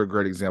Freebirds are a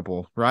great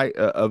example, right?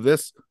 Of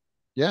this.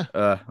 yeah.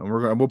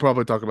 And we'll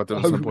probably talk about them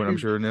at some point, I'm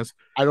sure, in this.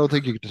 I don't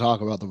think you can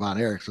talk about the Von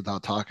Erichs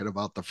without talking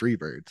about the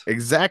Freebirds.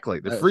 Exactly.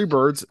 The Uh,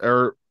 Freebirds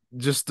are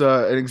just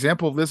an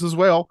example of this as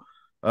well,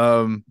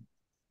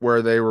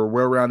 where they were a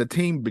well-rounded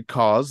team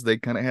because they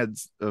kind of had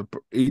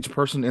each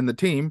person in the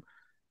team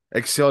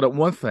excelled at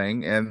one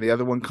thing and the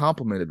other one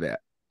complemented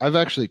that. I've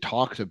actually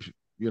talked to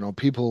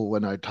people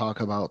when I talk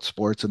about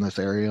sports in this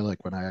area,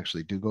 like when I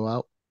actually do go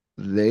out,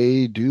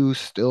 they do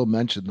still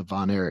mention the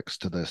Von Erichs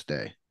to this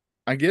day.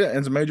 I get it.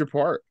 It's a major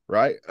part,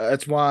 right?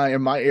 That's why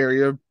in my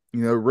area,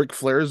 Ric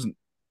Flair's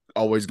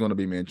always going to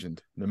be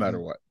mentioned no matter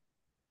what.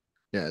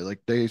 Yeah,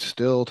 like they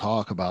still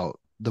talk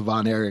about the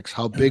Von Erichs,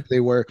 how big they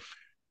were.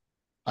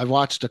 I've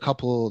watched a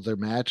couple of their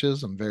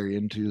matches. I'm very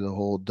into the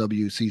whole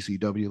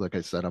WCCW. Like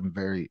I said, I'm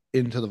very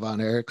into the Von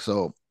Erichs.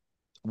 So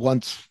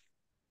once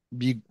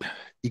you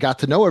you got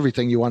to know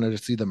everything, you wanted to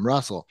see them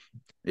wrestle.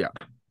 Yeah.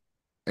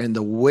 And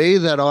the way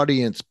that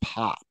audience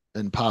pop,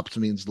 and pops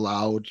means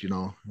loud,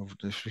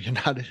 if you're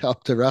not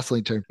up to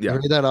wrestling term, the Yeah.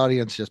 way that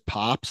audience just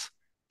pops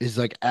is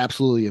like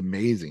absolutely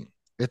amazing.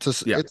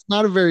 Yeah, it's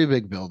not a very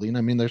big building.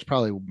 I mean, there's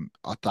probably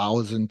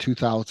 1,000,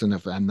 2,000,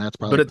 if and that's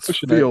but probably it's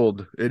pushing it.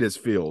 filled. It is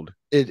filled.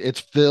 It's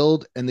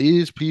filled, and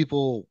these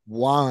people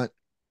want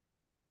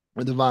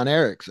the Von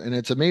Erichs. And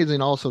it's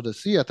amazing also to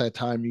see at that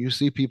time, you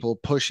see people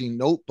pushing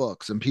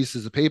notebooks and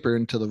pieces of paper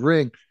into the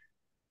ring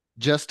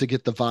just to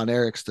get the Von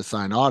Erichs to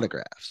sign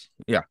autographs.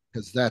 Yeah,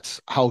 Because that's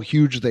how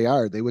huge they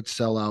are. They would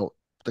sell out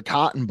the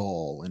Cotton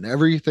Bowl and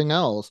everything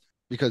else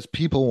because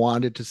people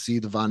wanted to see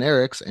the Von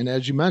Erichs. And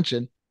as you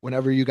mentioned,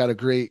 whenever you got a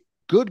great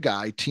good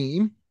guy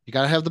team, you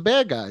got to have the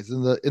bad guys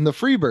in the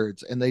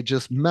Freebirds, and they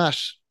just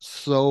mesh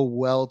so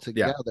well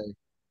yeah, together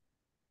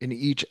in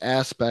each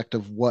aspect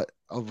of what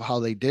of how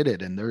they did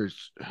it. And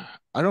there's,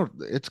 I don't,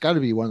 it's got to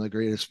be one of the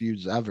greatest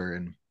feuds ever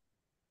in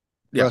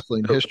yeah.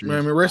 wrestling I history.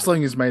 mean,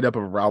 wrestling is made up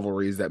of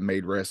rivalries that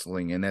made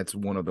wrestling, and that's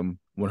one of them,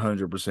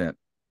 100%.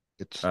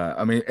 It's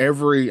I mean,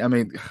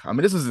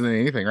 this isn't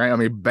anything, right? I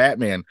mean,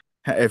 Batman,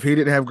 if he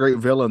didn't have great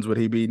villains, would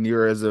he be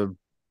near as a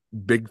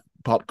big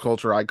pop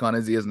culture icon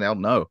as he is now?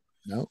 No.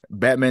 no,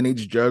 Batman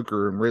needs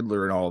Joker and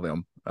Riddler and all of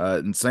them.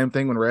 And same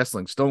thing when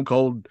wrestling. Stone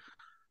Cold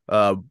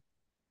uh,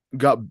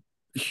 got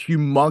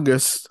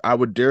humongous, I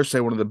would dare say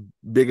one of the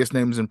biggest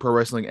names in pro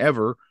wrestling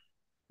ever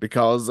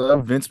because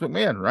of Vince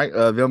McMahon, right?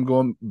 Them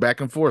going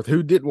back and forth.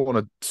 Who didn't want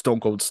to Stone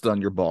Cold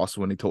stun your boss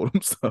when he told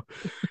him so?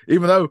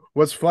 Even though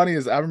what's funny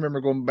is I remember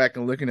going back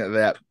and looking at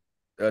that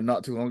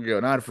not too long ago,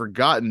 and I had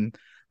forgotten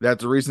that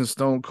the reason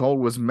Stone Cold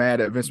was mad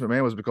at Vince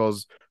McMahon was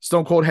because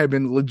Stone Cold had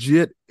been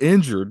legit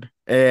injured,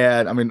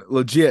 and I mean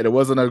legit. It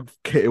wasn't a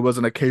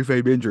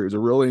kayfabe injury; it was a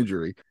real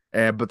injury.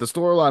 And but the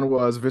storyline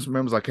was Vince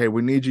McMahon was like, "Hey,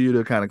 we need you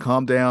to kind of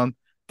calm down,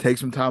 take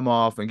some time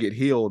off, and get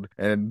healed."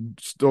 And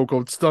Stone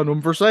Cold stunned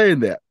him for saying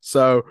that.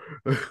 So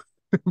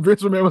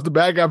Vince McMahon was the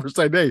bad guy for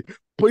saying, "Hey,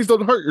 please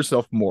don't hurt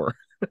yourself more."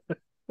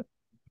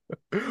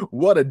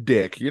 What a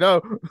dick, you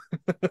know?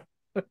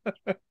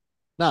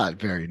 not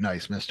very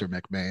nice, Mr.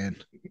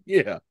 McMahon.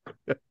 Yeah,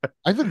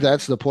 I think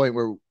that's the point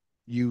where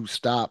you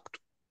stopped,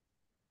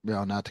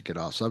 well, not to get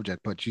off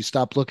subject, but you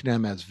stopped looking at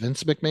him as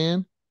Vince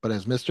McMahon, but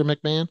as Mr.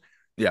 McMahon.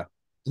 yeah,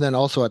 And then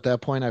also at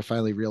that point, I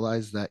finally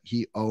realized that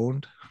he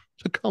owned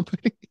the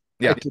company. I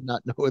yeah, did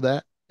not know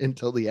that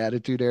until the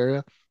Attitude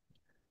Era.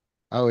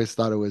 I always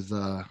thought it was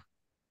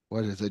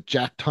what is it,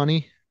 Jack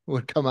Tunney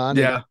would come on and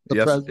yeah, the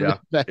yes, president yeah,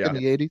 back in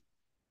yeah, the 80s.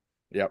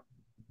 yeah.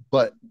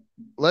 But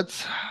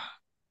let's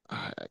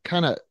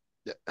kind of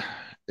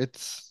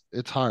it's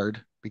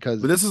hard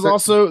because But this is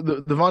also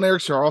the Von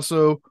Erichs are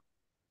also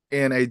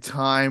in a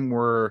time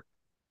where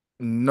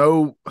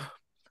no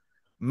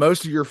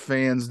most of your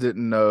fans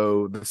didn't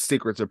know the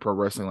secrets of pro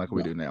wrestling like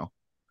we no, do now.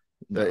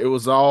 no. It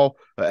was all,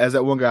 as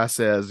that one guy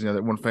says,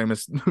 that one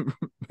famous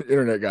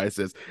internet guy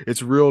says,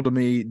 it's real to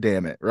me,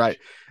 damn it, right?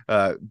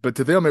 But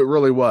to them, it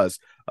really was.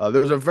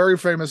 There's a very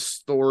famous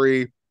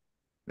story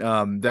that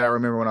I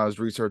remember when I was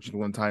researching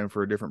one time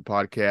for a different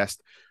podcast.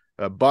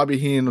 Bobby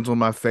Heenan was one of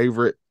my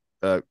favorite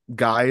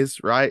guys,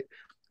 right?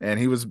 And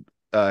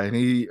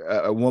he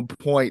at one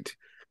point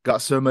got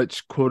so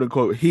much quote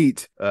unquote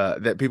heat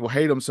that people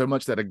hate him so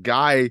much that a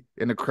guy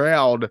in the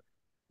crowd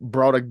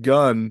brought a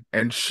gun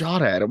and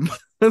shot at him.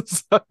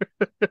 So,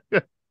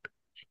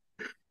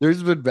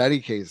 There's been many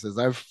cases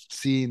I've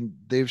seen.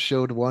 They've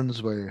showed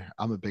ones where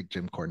I'm a big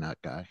Jim Cornette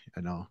guy.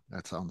 I know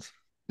that sounds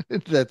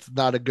that's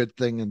not a good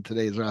thing in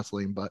today's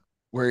wrestling, but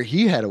where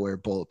he had to wear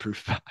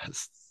bulletproof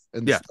vests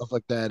and yeah, stuff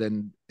like that.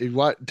 And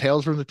what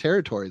Tales from the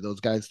Territory,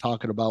 those guys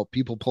talking about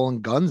people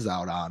pulling guns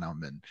out on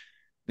them and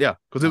yeah,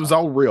 because it was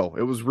all real.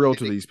 It was real to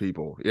getting these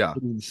people. Yeah,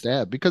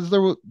 stabbed because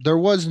there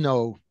was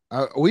no.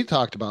 We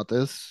talked about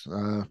this.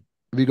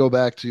 If you go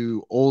back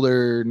to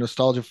older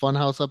nostalgia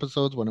funhouse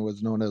episodes when it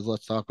was known as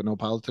Let's Talk But No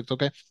Politics,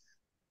 okay.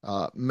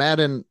 Matt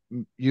and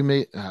you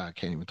may I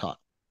can't even talk.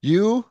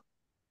 You,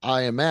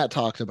 I and Matt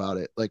talked about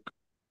it. Like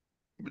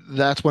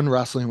that's when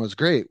wrestling was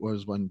great,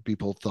 was when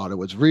people thought it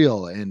was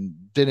real and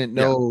didn't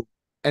yeah. know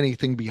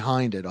anything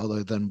behind it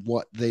other than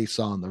what they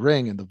saw in the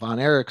ring. And the Von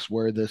Erichs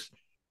were this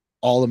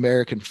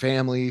all-American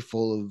family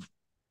full of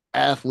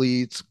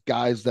athletes,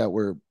 guys that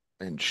were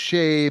in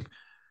shape,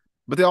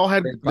 But they all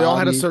had great a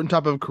body. certain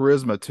type of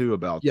charisma too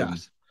about them,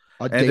 Yes.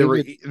 and they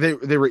were David,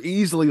 they were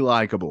easily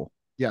likable.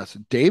 yes,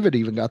 David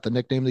even got the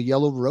nickname the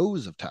Yellow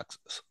Rose of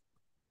Texas.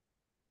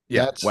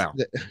 Yeah, wow.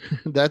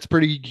 That's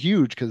pretty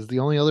huge because the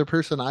only other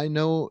person I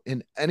know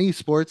in any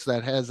sports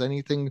that has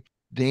anything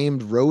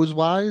named Rose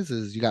wise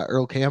is you got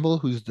Earl Campbell,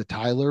 who's the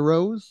Tyler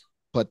Rose,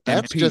 but And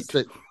that's just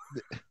Pete.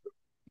 that.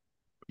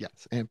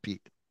 Yes, and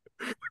Pete.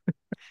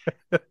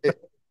 It-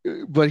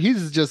 but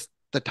he's just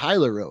the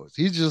Tyler Rose.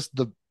 He's just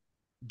the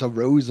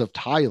Rose of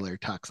Tyler,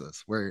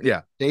 Texas, where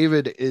Yeah,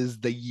 David is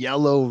the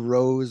Yellow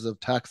Rose of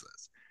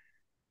Texas.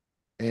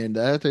 And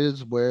that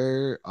is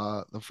where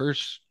the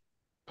first,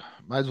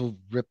 might as well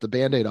rip the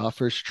band-aid off.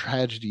 First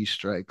tragedy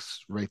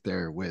strikes right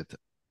there with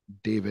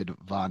David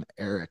Von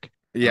Erich.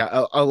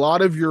 yeah. A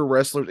lot of your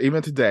wrestlers,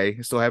 even today,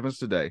 it still happens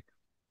today.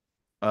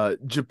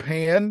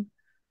 Japan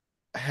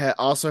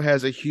also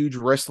has a huge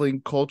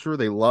wrestling culture.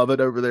 They love it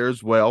over there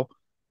as well.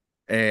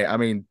 And I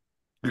mean,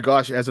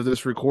 gosh, as of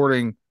this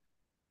recording,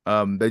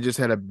 they just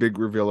had a big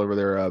reveal over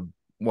there.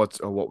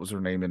 What was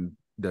her name in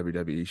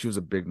WWE? She was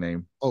a big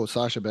name. Oh,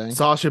 Sasha Banks.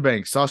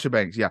 Sasha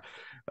Banks. Yeah.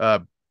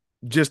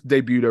 Just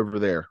debuted over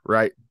there,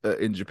 right?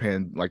 In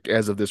Japan, like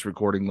as of this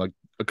recording, like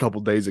a couple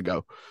days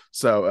ago.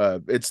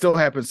 So it still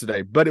happens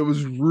today, but it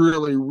was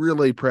really,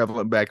 really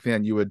prevalent back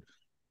then. You would,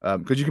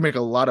 because you can make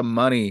a lot of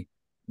money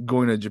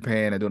going to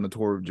Japan and doing a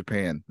tour of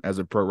Japan as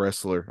a pro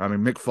wrestler. I mean,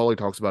 Mick Foley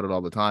talks about it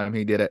all the time.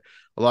 He did it.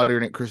 A lot of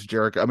your Chris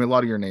Jericho. I mean, a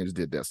lot of your names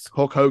did this.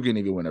 Hulk Hogan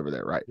even went over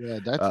there, right? Yeah,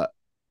 Uh,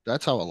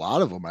 that's how a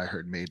lot of them I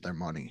heard made their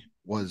money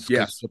was because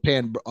yes,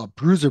 Japan.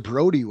 Bruiser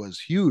Brody was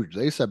huge.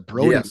 They said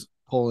Brody was yes,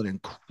 pulling in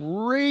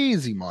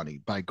crazy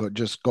money by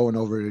just going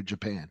over to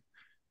Japan.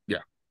 yeah,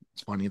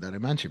 It's funny that I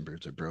mentioned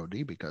Bruiser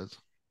Brody because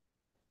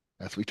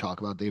as we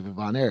talk about David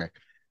Von Erich.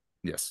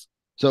 yes.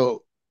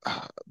 So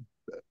a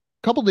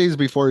couple days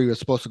before he was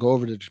supposed to go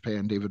over to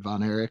Japan, David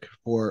Von Erich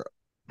for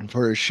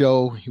his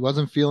show, he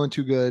wasn't feeling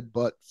too good.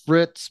 But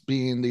Fritz,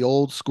 being the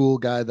old school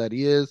guy that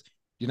he is,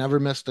 you never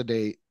missed a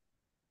date.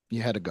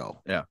 You had to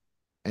go. Yeah.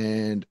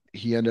 And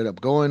he ended up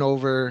going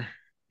over.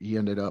 He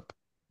ended up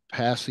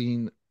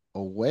passing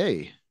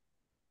away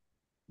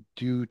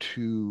due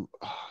to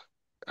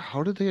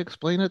how did they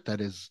explain it? That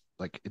his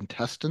like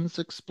intestines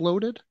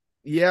exploded.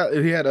 Yeah,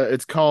 he had a.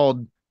 It's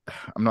called.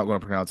 I'm not going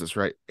to pronounce this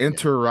right. Yeah,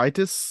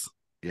 Enteritis.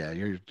 yeah,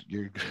 you're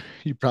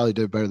you probably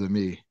did better than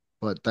me.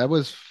 But that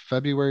was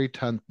February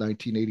 10th,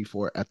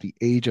 1984, at the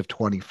age of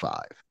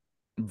 25.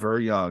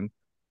 Very young,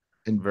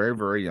 And very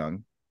very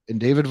young.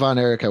 David Von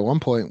Erich at one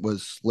point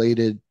was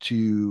slated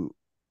to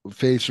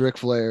face Ric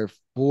Flair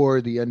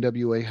for the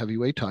NWA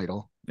heavyweight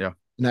title Yeah,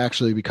 and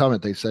actually become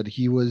it. They said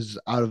he was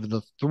out of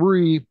the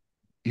three,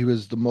 he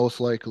was the most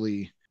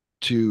likely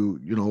to,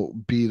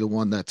 be the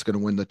one that's going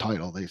to win the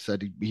title. They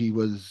said he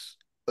was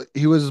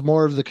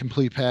more of the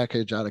complete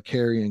package out of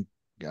Kerry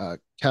and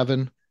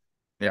Kevin.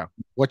 yeah.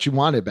 What you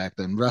wanted back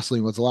then.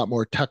 Wrestling was a lot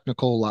more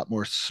technical, a lot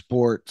more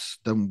sports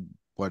than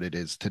what it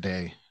is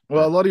today.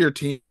 Well, a lot of your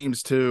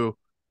teams too.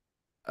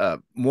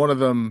 One of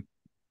them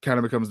kind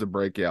of becomes the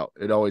breakout.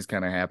 It always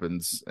kind of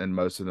happens in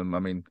most of them. I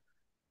mean,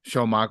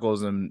 Shawn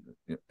Michaels and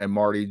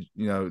Marty,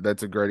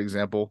 that's a great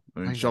example. I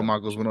mean, I Shawn got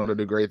Michaels went on to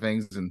do great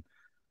things, and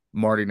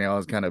Marty now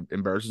is kind of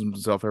embarrasses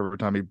himself every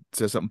time he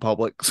says something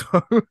public.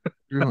 So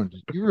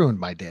you ruined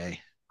my day.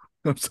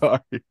 I'm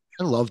sorry.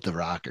 I love the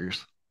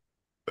Rockers.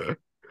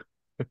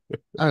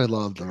 I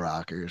love the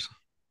Rockers.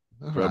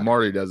 But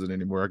Marty doesn't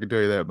anymore. I can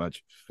tell you that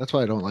much. That's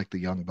why I don't like the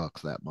Young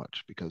Bucks that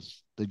much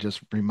because they just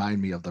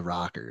remind me of the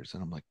Rockers,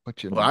 and I'm like,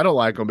 Well, I don't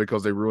like them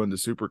because they ruined the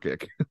super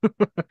kick.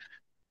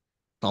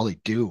 all they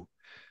do.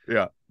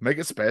 Yeah, make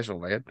it special,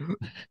 man.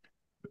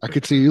 I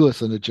could see you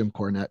listen to Jim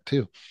Cornette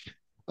too.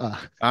 Uh,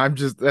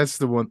 That's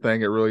the one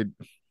thing it really.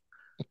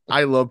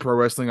 I love pro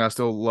wrestling. I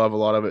still love a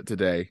lot of it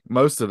today.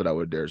 Most of it, I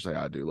would dare say,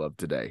 I do love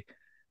today.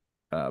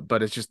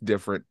 But it's just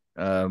different.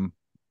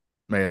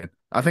 Man,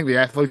 I think the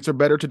athletes are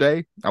better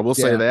today. I will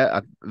say Yeah.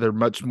 that they're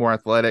much more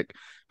athletic.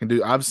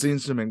 I've seen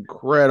some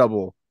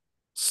incredible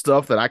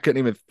stuff that I couldn't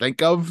even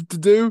think of to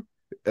do,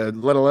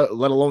 let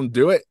alone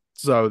do it.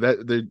 So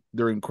that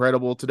they're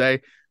incredible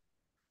today.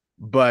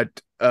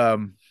 But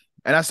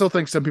and I still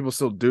think some people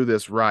still do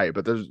this right,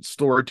 but there's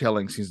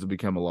storytelling seems to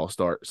become a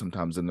lost art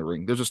sometimes in the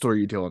ring. There's a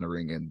story you tell in the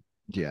ring, and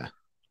yeah,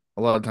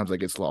 a lot of times that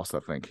gets lost, I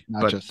think.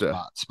 not But just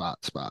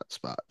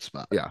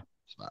spot. yeah,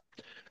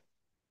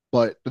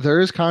 But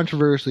there is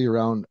controversy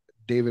around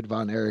David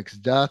Von Erich's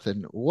death,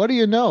 and what do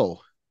you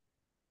know?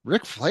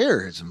 Ric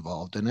Flair is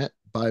involved in it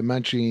by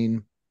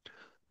mentioning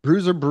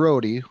Bruiser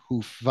Brody,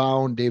 who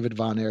found David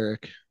Von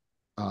Erich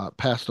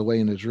passed away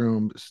in his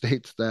room,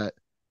 states that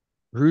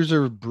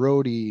Bruiser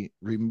Brody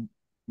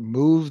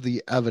removed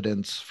the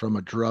evidence from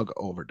a drug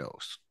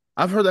overdose.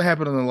 I've heard that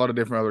happen in a lot of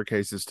different other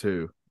cases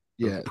too,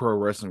 Yeah, pro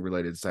wrestling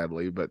related,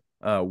 sadly, but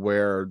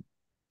where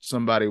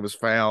somebody was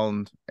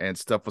found and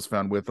stuff was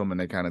found with them, and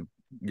they kind of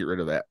get rid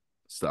of that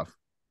stuff.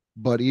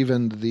 but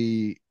even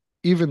the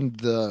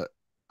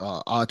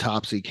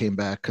autopsy came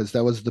back because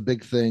that was the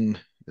big thing.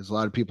 Is a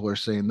lot of people are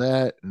saying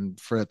that, and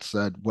Fritz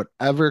said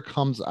whatever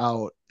comes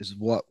out is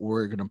what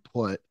we're gonna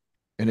put,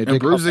 and it And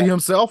did come Bruiser back.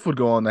 himself would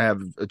go on to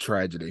have a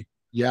tragedy,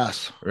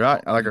 Yes,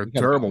 right? Like a we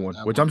gotta go terrible with one,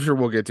 that which one. I'm sure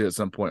we'll get to at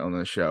some point on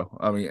this show.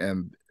 I mean,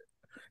 and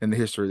in the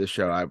history of the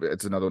show,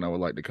 it's another one I would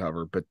like to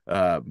cover. But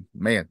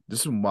man,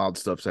 just some wild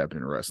stuff's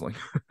happening in wrestling.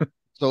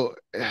 So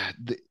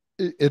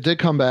it did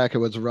come back. It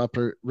was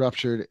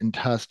ruptured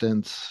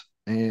intestines,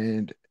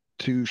 and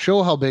to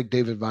show how big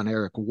David Von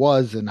Erich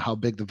was and how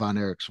big the Von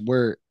Erichs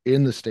were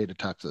in the state of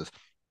Texas,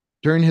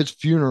 during his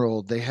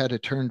funeral, they had to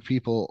turn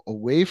people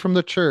away from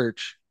the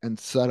church and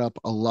set up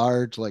a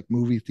large like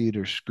movie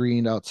theater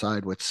screen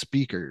outside with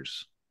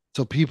speakers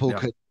so people Yeah,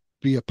 could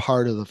be a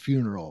part of the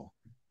funeral.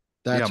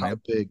 yeah, That's how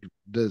man. big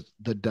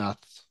the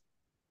deaths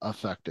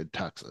affected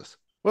Texas.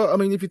 Well, I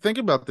mean, if you think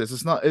about this,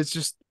 it's not. It's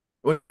just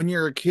when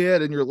you're a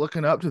kid and you're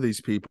looking up to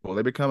these people,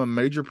 they become a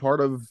major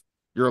part of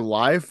your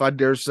life. I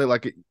dare say,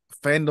 like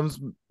fandoms.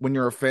 When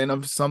you're a fan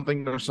of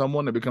something or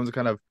someone, it becomes a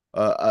kind of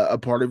a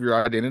part of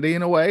your identity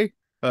in a way.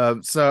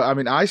 So I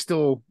mean, I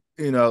still,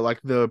 like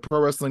the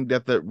pro wrestling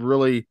death that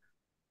really,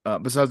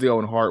 besides the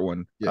Owen Hart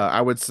one, Yeah.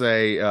 I would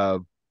say,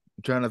 I'm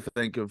trying to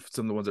think of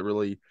some of the ones that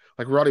really,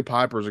 like Roddy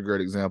Piper is a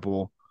great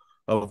example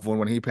of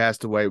when he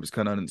passed away. It was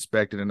kind of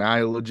unexpected, and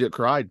I legit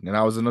cried, and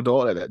I was an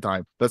adult at that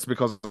time. That's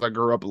because I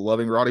grew up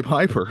loving Roddy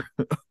Piper.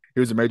 He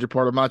was a major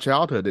part of my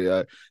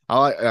childhood.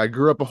 I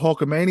grew up a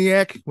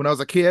Hulkamaniac when I was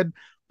a kid,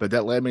 but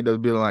that led me to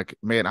be like,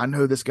 man, I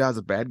know this guy's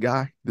a bad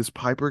guy. This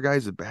Piper guy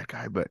is a bad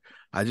guy, but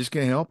I just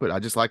can't help it. I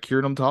just like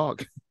hearing him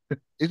talk.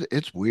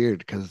 It's weird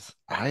because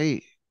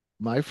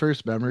my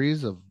first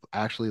memories of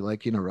actually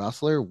liking a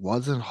wrestler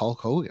wasn't Hulk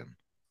Hogan.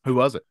 Who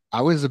was it?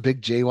 I was a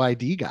big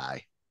JYD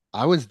guy.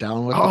 I was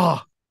down with the Oh,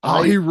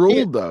 I he can't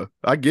ruled though.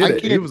 I get I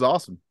it. He can't was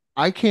awesome.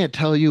 I can't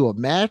tell you a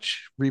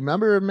match,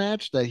 remember a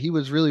match that he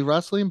was really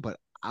wrestling, but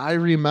I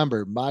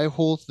remember my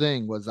whole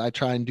thing was I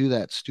try and do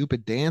that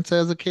stupid dance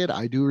as a kid.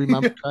 I do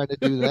remember trying to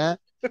do that.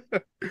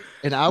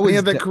 And He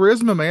had that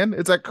charisma, man.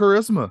 It's that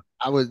charisma.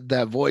 I was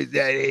that voice.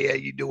 Yeah, yeah, yeah,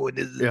 you doing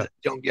this is Yeah. the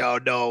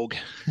junkyard dog.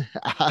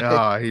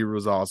 He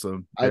was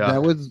awesome. That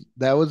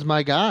Yeah. was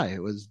my guy.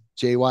 It was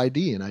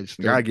JYD, and I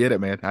still I get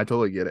it, man. I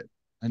totally get it.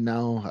 and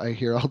now I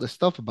hear all this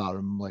stuff about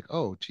him. I'm like,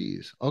 oh,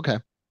 geez, okay.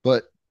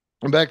 But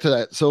I'm back to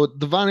that. So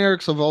the Von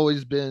Erichs have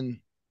always been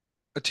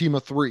a team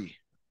of three.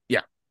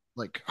 Yeah.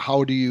 Like,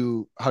 how do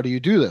you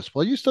do this?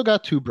 Well, you still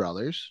got two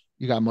brothers.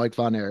 You got Mike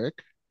Von Erich,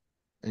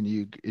 and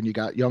you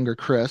got younger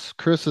Chris.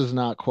 Chris is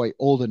not quite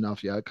old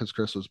enough yet because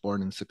Chris was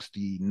born in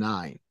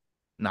 '69.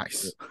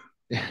 Nice.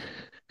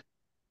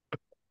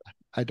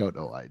 I don't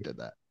know why I did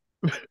that,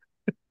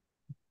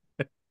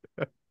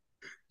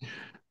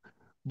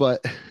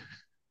 but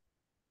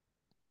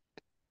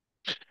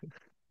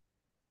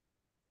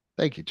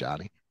thank you,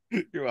 Johnny.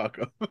 You're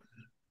welcome.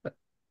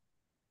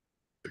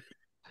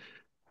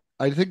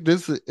 I think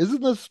this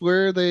isn't this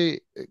where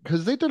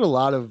because they did a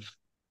lot of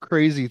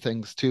crazy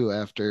things too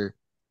after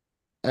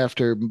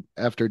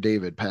after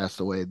David passed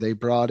away. They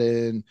brought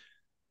in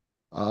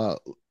uh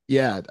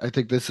yeah, I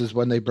think this is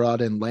when they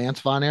brought in Lance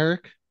Von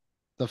Erich,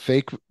 the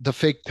fake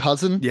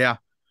cousin. Yeah.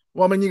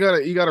 Well, I mean, you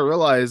gotta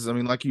realize, I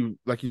mean, like you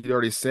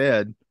already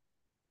said,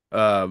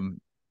 um,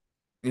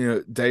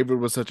 David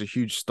was such a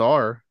huge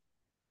star,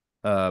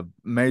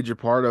 major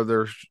part of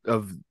the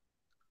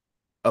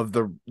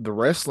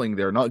wrestling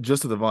there, not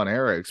just of the Von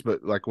Erichs,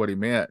 but like what he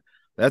meant.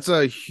 That's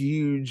a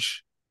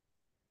huge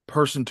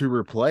person to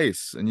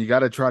replace, and you got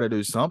to try to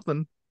do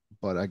something.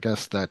 But I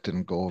guess that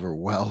didn't go over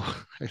well.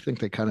 I think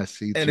they kind of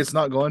see And through. it's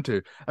not going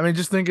to. I mean,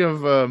 just think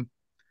of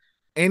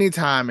any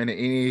time in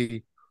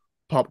any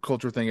pop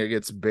culture thing that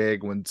gets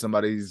big when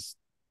somebody's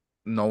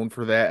known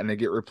for that and they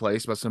get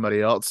replaced by somebody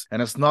else,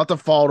 and it's not the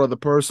fault of the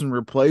person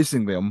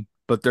replacing them,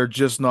 but they're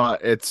just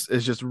not. It's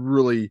just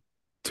really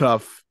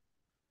tough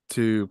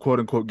to quote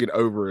unquote get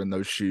over in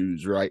those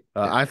shoes, right?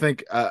 Yeah. I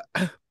think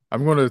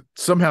I'm going to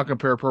somehow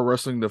compare pro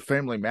wrestling to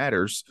Family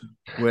Matters.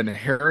 When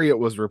Harriet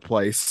was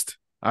replaced,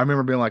 I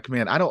remember being like,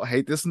 man, I don't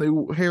hate this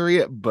new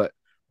Harriet, but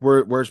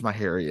where's my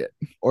Harriet?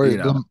 or You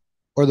know?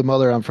 the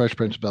mother on Fresh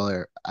Prince of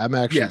Bel-Air.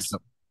 Yes.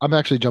 I'm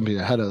actually jumping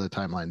ahead of the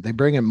timeline. They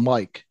bring in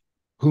Mike,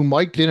 who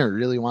Mike didn't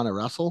really want to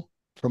wrestle,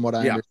 from what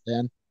I Yeah.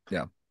 understand.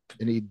 Yeah.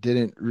 And he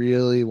didn't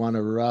really want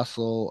to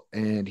wrestle,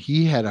 and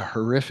he had a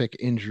horrific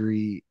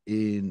injury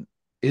in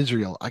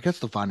Israel. I guess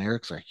the Von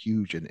Erichs are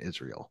huge in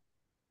Israel.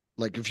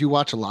 Like if you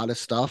watch a lot of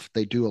stuff,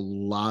 they do a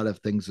lot of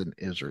things in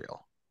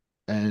Israel.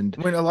 And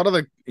I mean, a lot of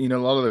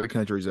the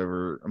countries I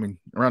mean,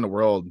 around the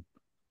world,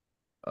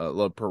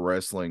 love pro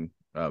wrestling.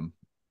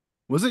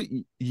 Was it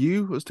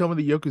you who was telling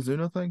me the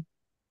Yokozuna thing?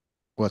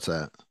 what's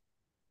that?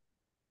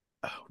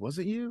 Was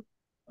it you?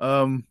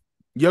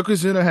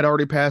 Yokozuna had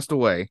already passed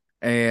away,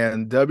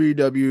 and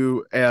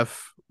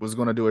WWF was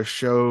going to do a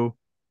show.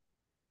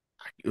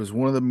 It was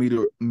one of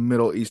the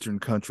Middle Eastern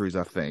countries,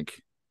 I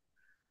think.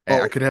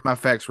 And Oh, I could have my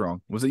facts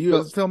wrong. Was it you that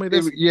was telling me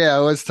this? yeah, I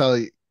was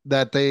telling you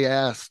that they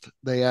asked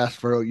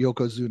for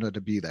Yokozuna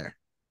to be there.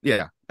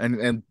 Yeah,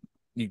 and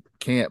you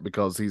can't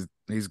because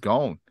he's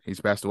gone. He's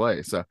passed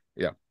away. So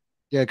yeah,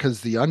 Yeah,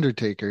 because the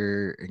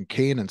Undertaker and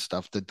Kane and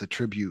stuff did the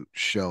tribute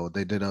show.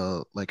 They did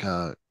a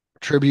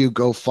tribute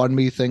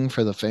GoFundMe thing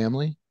for the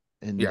family.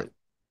 yeah.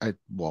 And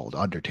the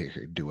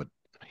Undertaker can do it.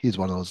 He's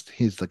one of those.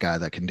 He's the guy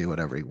that can do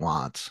whatever he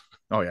wants.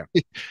 Oh yeah,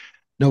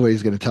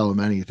 Nobody's gonna tell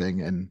him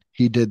anything. And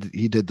he did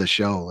the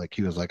show. Like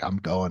he was like, I'm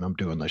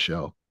doing the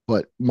show.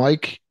 But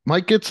Mike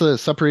gets a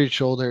separated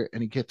shoulder,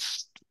 and he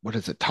gets, what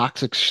is it,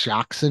 toxic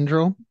shock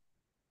syndrome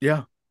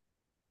yeah.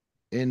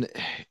 in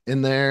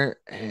in there,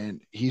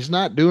 and he's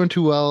not doing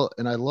too well.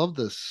 And I love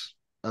this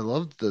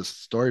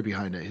story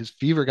behind it. His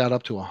fever got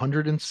up to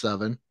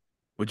 107.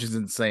 Which is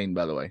insane,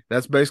 by the way.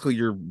 That's basically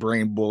your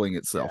brain bullying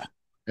itself. Yeah.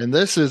 And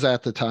this is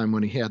at the time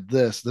when he had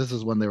this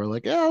is when they were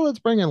like, yeah, let's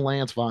bring in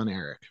Lance Von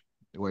Erich,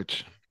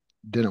 which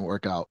didn't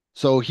work out.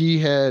 So he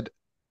had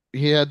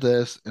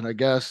this, and I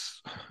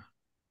guess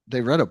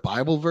they read a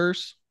Bible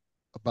verse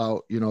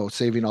about,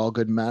 saving all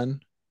good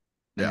men.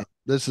 Yeah. And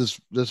this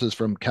is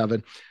from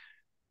Kevin.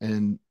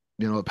 And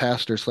a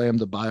pastor slammed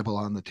the Bible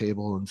on the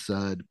table and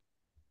said,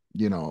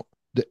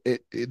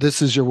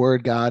 This is your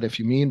word, God. If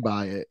you mean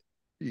by it,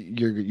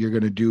 you're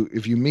gonna do.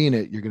 If you mean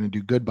it, you're gonna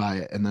do good by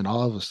it. And then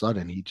all of a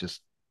sudden, he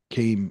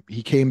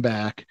came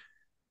back,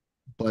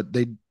 but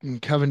they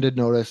Kevin did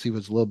notice he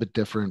was a little bit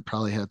different.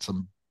 Probably had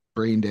some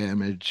brain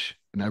damage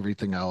and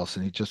everything else,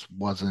 and he just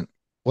wasn't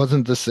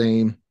the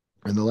same.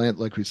 And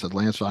like we said,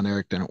 Lance Von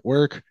Erich didn't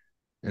work.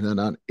 And then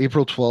on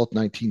April 12th,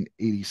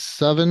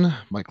 1987,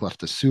 Mike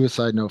left a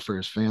suicide note for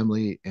his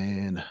family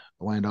and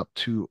went up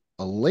to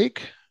a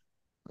lake,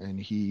 and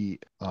he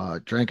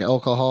drank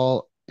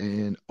alcohol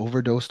and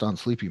overdosed on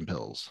sleeping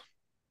pills.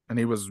 And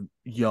he was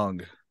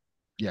young,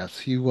 Yes,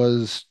 he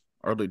was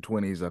early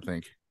 20s, I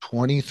think.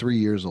 23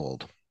 years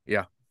old.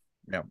 Yeah.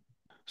 Yeah.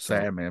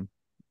 Sad, So, man.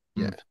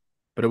 yeah.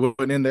 But it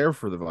wasn't in there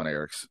for the Von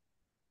Erichs.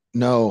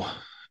 No,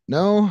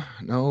 no,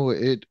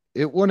 it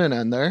wouldn't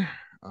end there.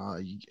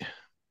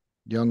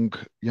 Young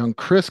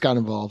Chris got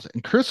involved,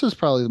 and Chris is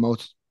probably the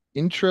most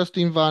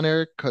interesting Von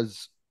Erich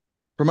because,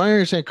 from my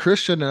understanding, Chris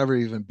should have never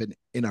even been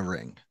in a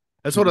ring.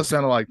 That's what it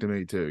sounded like to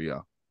me too. Yeah.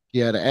 He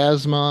had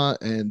asthma,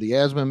 and the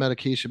asthma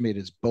medication made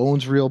his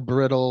bones real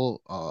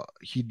brittle.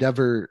 He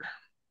never,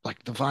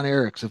 like the Von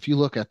Erichs, if you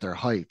look at their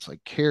heights,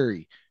 like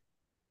Kerry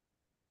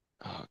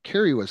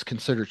was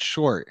considered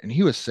short, and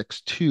he was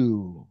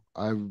 6'2".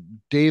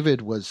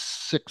 David was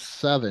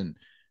 6'7".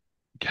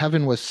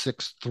 Kevin was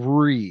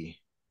 6'3".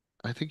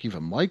 I think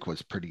even Mike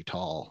was pretty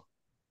tall.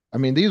 I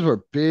mean, these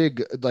were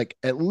big, like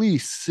at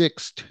least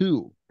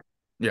 6'2".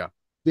 Yeah.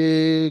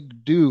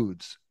 Big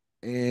dudes.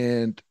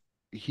 And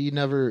he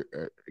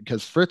never,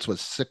 because Fritz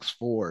was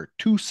 6'4",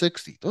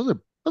 260. Those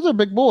are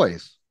big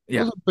boys.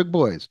 Yeah. Those are big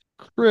boys.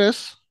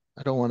 Chris,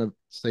 I don't want to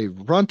say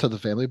runt of the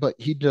family, but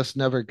he just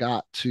never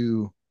got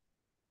to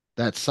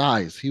that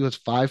size. He was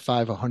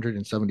 5'5",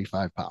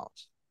 175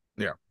 pounds.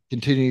 Yeah.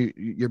 Continue.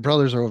 Your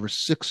brothers are over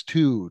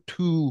 6'2",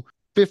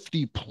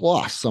 250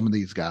 plus, some of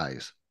these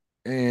guys.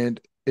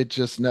 And it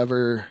just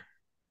never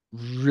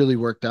really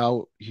worked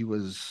out. He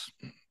was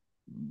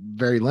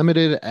very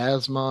limited,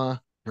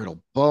 asthma,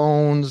 brittle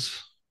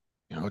bones,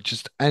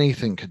 just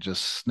anything could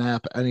just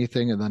snap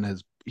anything. And then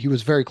he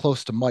was very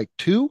close to Mike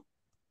too.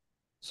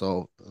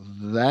 So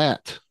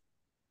that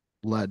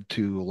led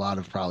to a lot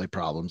of probably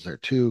problems there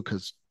too,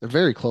 because they're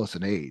very close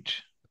in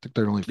age. I think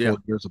they're only 4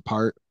 years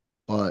apart.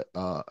 But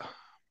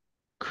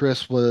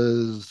Chris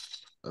was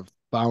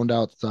found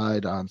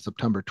outside on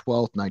September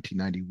 12th,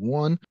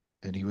 1991,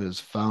 and he was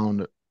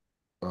found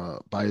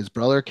by his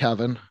brother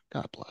Kevin.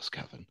 God bless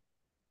Kevin.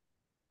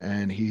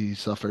 And he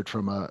suffered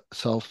from a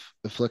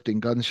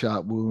self-inflicting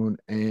gunshot wound.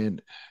 And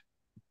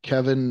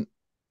Kevin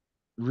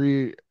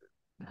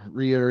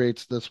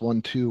reiterates this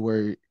one too,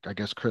 where I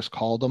guess Chris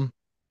called him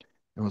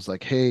and was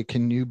like, "Hey,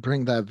 can you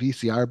bring that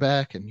VCR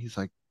back?" And he's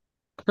like,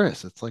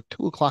 "Chris, it's like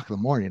 2 o'clock in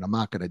the morning. I'm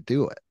not going to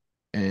do it."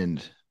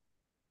 And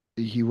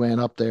he went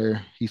up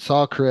there. He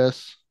saw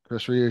Chris.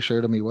 Chris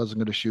reassured him he wasn't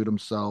going to shoot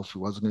himself. He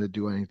wasn't going to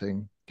do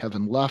anything.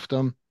 Kevin left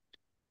him.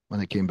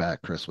 When they came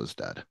back, Chris was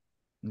dead.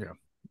 Yeah,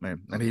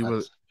 man. And he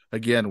was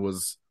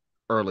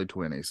early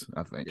 20s,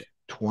 I think.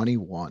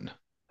 21.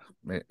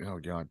 Man, oh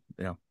God,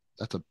 yeah.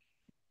 That's a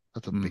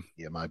biggie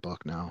in my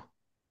book now.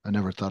 I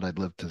never thought I'd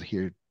live to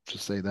hear to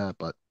say that,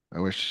 but I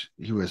wish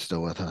he was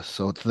still with us.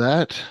 So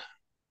I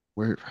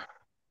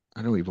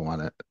don't even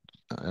want to.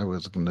 I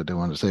was going to do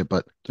want to say it,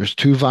 but there's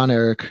two Von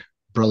Erich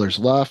brothers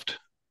left.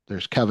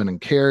 There's Kevin and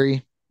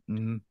Kerry.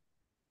 Mm-hmm.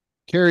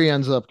 Kerry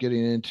ends up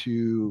getting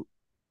into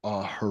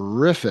a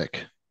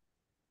horrific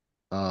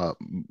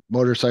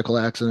motorcycle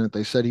accident.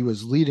 They said he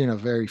was leading a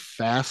very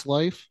fast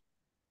life.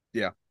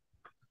 Yeah.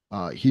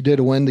 He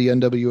did win the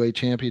NWA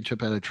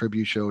championship at a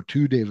tribute show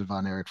to David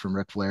Von Erich from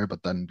Ric Flair,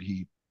 but then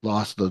he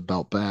lost the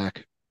belt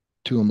back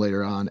to him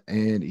later on.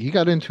 And he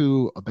got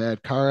into a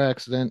bad car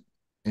accident,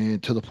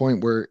 and to the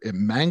point where it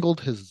mangled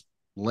his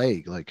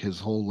leg, like his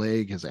whole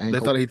leg, his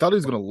ankle. He thought he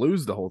was going to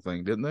lose the whole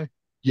thing, didn't they?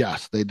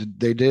 Yes, they did.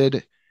 They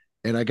did.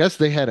 And I guess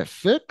they had it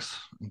fixed.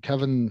 And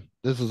Kevin,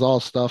 this is all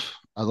stuff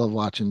I love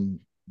watching,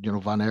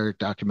 Von Erich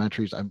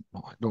documentaries. I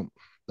don't,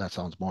 that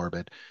sounds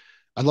morbid.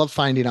 I love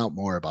finding out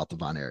more about the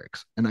Von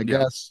Erichs. And I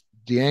guess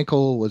the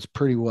ankle was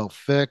pretty well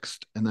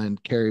fixed. And then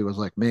Kerry was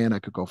like, "Man, I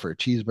could go for a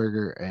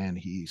cheeseburger." And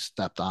he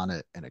stepped on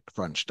it and it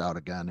crunched out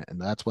again. And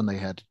that's when they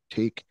had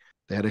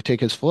to take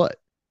his foot.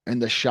 And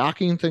the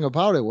shocking thing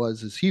about it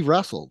is he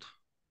wrestled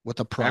with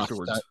a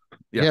prosthetic.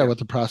 Yeah, with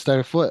the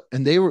prosthetic foot.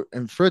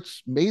 And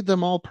Fritz made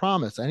them all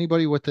promise,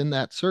 anybody within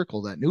that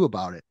circle that knew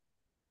about it,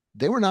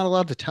 they were not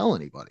allowed to tell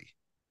anybody.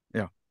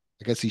 Yeah.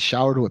 I guess he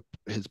showered with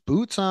his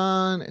boots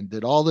on and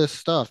did all this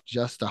stuff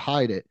just to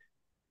hide it.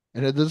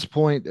 And at this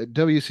point,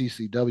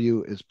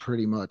 WCCW is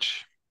pretty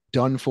much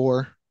done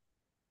for.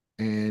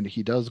 And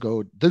he does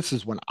go. This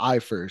is when I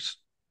first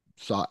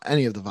saw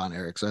any of the Von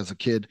Erichs as a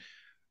kid.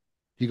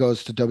 He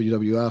goes to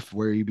WWF,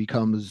 where he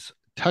becomes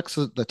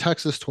the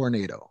Texas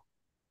Tornado.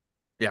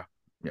 Yeah.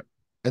 Yeah.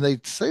 And they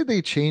say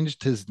they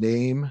changed his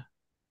name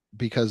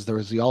because there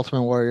was the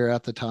Ultimate Warrior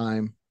at the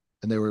time,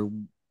 and they were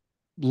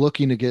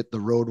looking to get the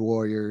Road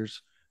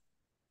Warriors.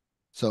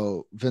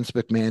 So Vince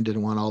McMahon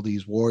didn't want all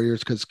these warriors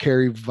because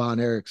Kerry Von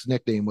Erich's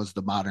nickname was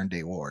the modern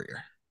day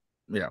warrior.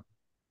 Yeah.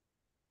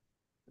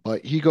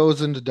 But he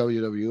goes into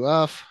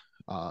WWF.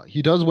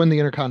 He does win the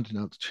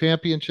Intercontinental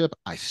Championship.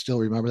 I still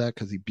remember that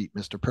because he beat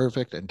Mr.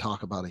 Perfect, and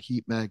talk about a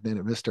heat magnet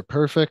of Mr.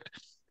 Perfect.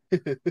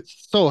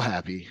 So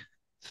happy,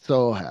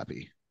 so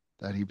happy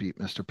that he beat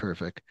Mr.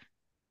 Perfect.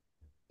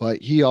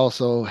 But he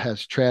also has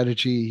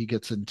strategy. He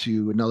gets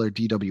into another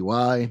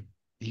DWI.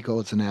 He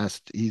goes and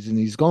asks,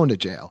 he's going to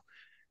jail.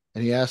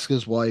 And he asks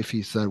his wife,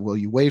 he said, "Will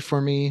you wait for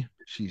me?"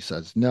 She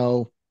says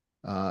no.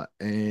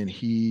 And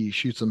he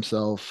shoots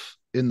himself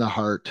in the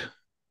heart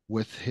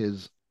with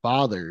his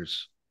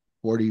father's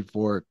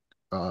 44,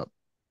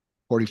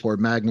 44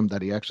 Magnum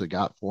that he actually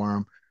got for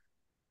him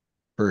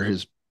for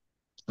his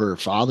for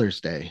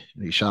Father's Day.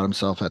 And he shot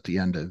himself at the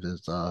end of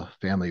his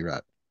family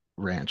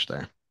ranch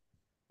there.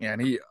 Yeah,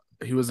 and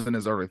he was in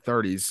his early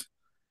 30s.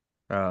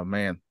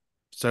 Man.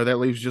 So that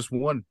leaves just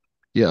one,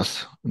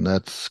 Yes, and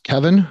that's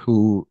Kevin,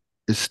 who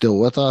is still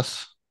with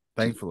us.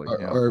 thankfully.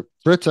 Yeah. Or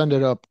Fritz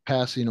ended up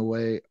passing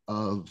away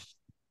of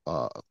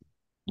uh,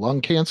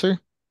 lung cancer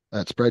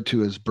that spread to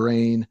his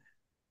brain.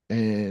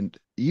 And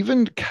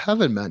even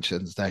Kevin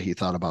mentions that he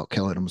thought about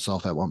killing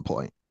himself at one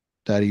point.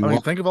 That he I mean,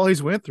 walked. think of all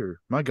he's went through.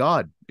 My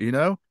God,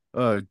 good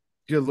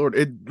Lord.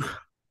 It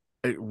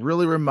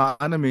really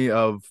reminded me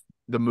of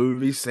the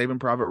movie Saving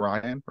Private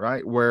Ryan,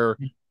 right? Where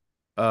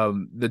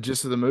the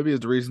gist of the movie is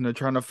the reason they're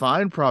trying to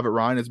find Private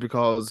Ryan is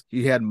because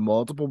he had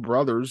multiple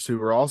brothers who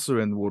were also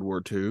in World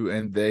War II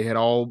and they had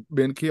all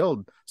been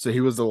killed. So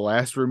he was the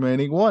last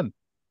remaining one.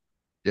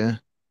 Yeah.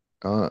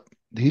 Uh,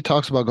 he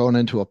talks about going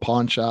into a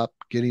pawn shop,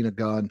 getting a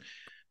gun,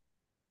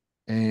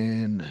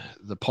 and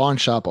the pawn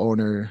shop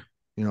owner,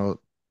 you know,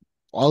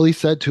 all he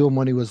said to him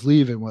when he was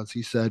leaving was,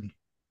 he said,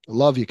 "I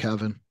love you,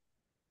 Kevin."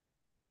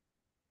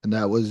 And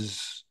that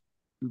was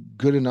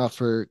good enough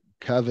for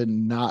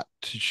Kevin not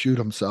to shoot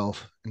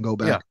himself and go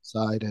Yeah. back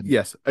inside. And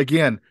Yes.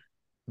 Again,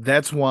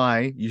 that's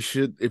why you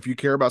should, if you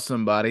care about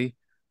somebody,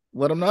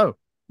 let them know.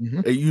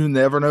 Mhm. You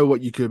never know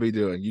what you could be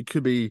doing. You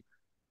could be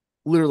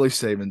literally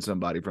saving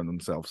somebody from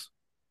themselves.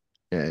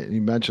 Yeah, he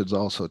mentions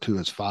also to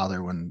his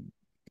father when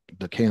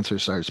the cancer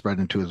started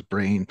spreading to his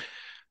brain,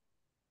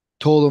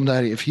 told him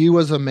that if he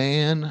was a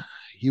man,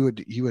 he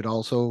would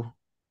also,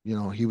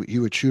 he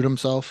would shoot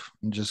himself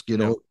and just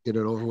Yeah. get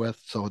it over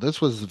with. So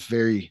this was a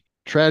very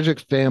tragic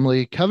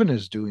family. Kevin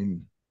is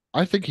doing,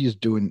 I think he's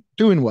doing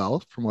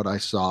well from what I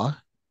saw. I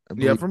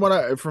Yeah. believe From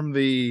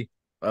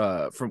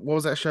what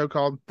was that show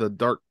called? The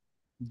Dark.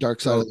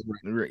 Dark Side of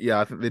the Yeah,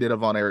 I think they did a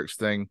Von Erichs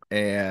thing,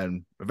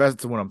 and if that's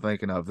the one I'm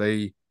thinking of.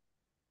 They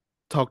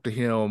talked to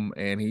him,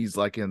 and he's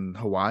like in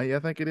Hawaii, I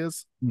think it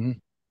is.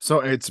 Brain. So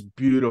it's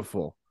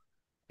beautiful,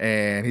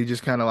 and he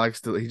just kind of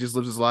likes to. He just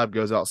lives his life,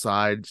 goes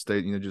outside,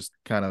 just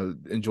kind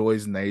of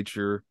enjoys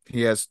nature.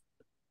 He has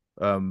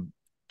um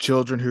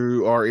children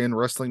who are in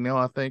wrestling now,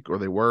 I think, or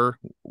they were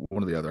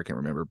one or the other. I can't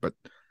remember, but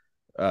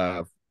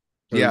uh,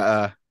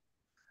 yeah,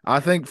 I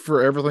think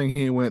for everything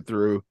he went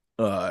through,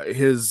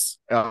 his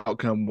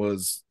outcome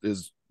is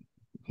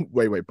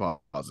way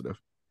positive.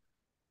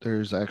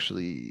 There's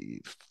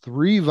actually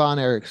three Von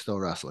Erich still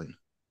wrestling.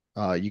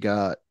 You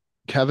got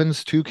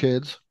Kevin's two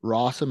kids,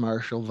 Ross and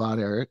Marshall Von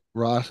Erich,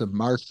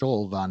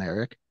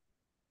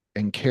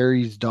 and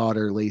Carrie's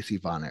daughter, Lacey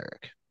Von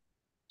Erich.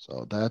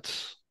 So that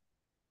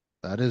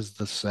is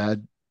the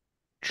sad,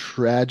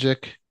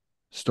 tragic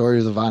story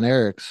of the Von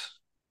Erichs.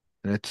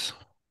 And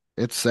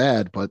it's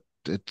sad, but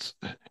it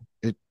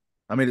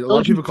I mean, a lot shows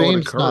of you people call it a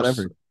fame's not curse.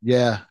 everything.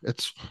 Yeah,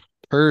 it's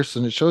curse,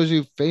 and it shows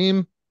you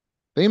fame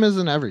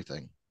isn't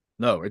everything.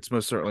 No, it's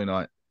most certainly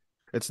not.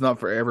 It's not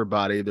for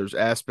everybody. There's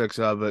aspects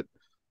of it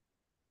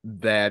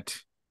that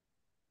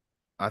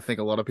I think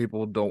a lot of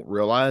people don't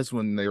realize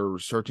when they're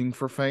searching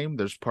for fame.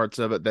 There's parts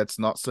of it that's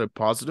not so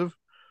positive.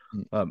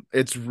 Mm.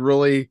 It's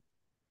really,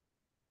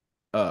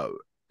 uh,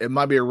 it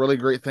might be a really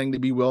great thing to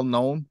be well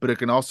known, but it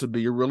can also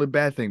be a really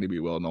bad thing to be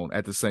well known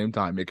at the same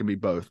time. It can be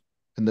both.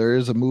 And there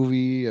is a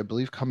movie, I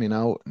believe, coming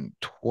out in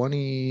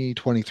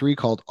 2023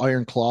 called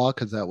Iron Claw,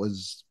 because that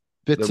was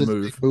The Fitz's big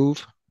move.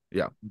 move.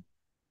 Yeah.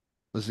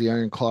 Was the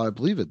Iron Claw? I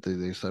believe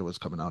they said it was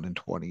coming out in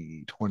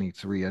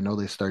 2023. I know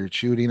they started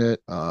shooting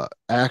it.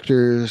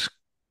 Actors,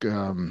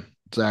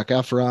 Zach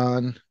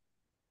Efron.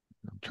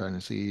 I'm trying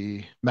to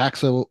see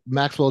Maxwell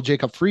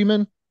Jacob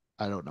Freeman.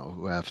 I don't know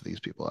who half of these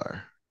people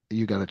are.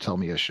 You got to tell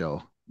me a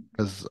show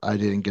because I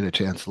didn't get a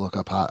chance to look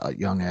up hot,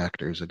 young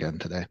actors again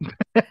today.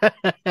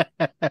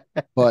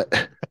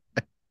 But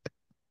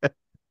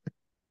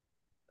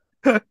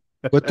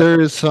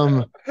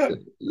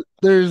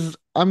there's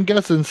I'm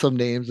guessing some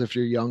names if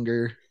you're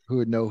younger who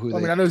would know who I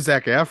they. mean, I know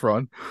Zach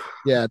Efron.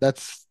 Yeah,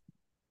 that's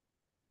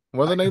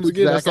What are I the know names who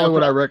again? Zach That's the only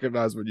one I Efron.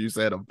 recognize when you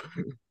said them.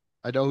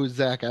 I know who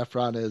Zach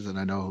Efron is, and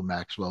I know who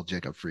Maxwell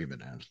Jacob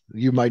Freeman is.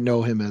 You might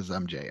know him as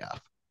MJF.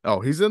 Oh,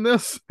 he's in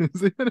this?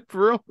 Is he in it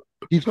for real?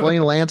 He's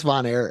playing Lance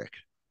Von Erich.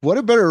 What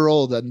a better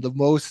role than the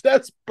most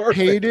That's perfect.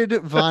 hated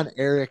Von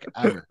Erich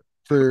ever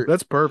for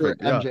That's for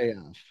perfect. Yeah,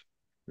 MJF.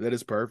 that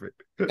is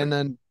perfect. And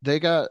then they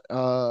got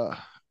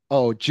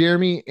Oh,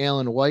 Jeremy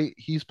Allen White.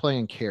 He's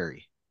playing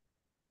Carrie.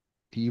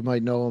 You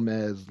might know him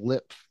as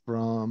Lip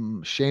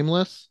from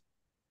Shameless.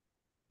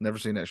 Never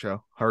seen that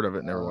show. Heard of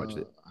it, never watched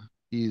Uh, it.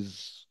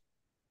 he's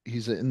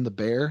he's in The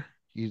Bear.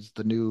 He's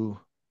the new,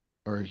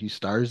 or he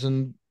stars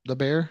in The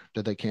Bear.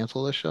 Did they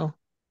cancel this show?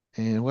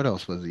 And what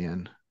else was he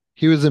in?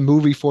 He was in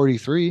Movie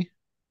 43.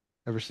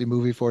 Ever see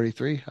Movie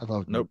 43? I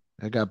love it. Nope.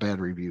 It got bad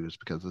reviews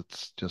because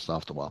it's just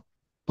off the wall.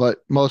 But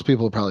most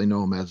people probably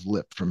know him as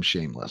Lip from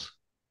Shameless.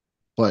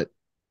 But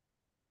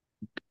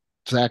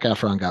Zac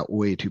Efron got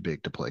way too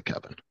big to play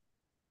Kevin.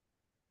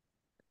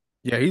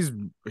 Yeah,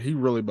 he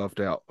really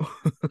buffed out.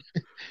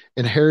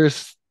 And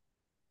Harris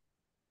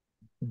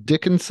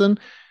Dickinson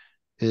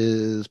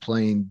is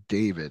playing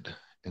David,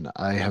 and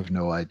I have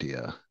no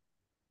idea.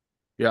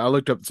 Yeah, I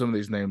looked up some of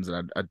these names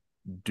and I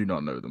do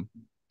not know them.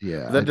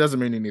 Yeah, But that doesn't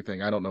mean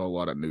anything. I don't know a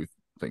lot of new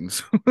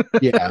things.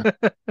 yeah.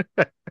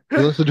 You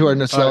listen to our Uh,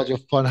 Nostalgia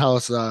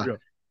Funhouse yeah.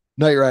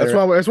 Knight That's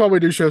Rider. why we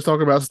do shows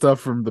talking about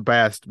stuff from the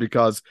past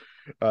because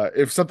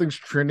if something's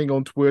trending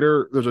on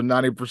Twitter, there's a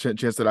 90%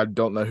 chance that I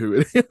don't know who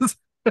it is.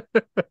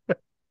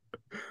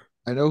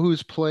 I know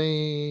who's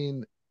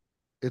playing.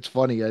 It's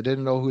funny. I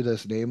didn't know who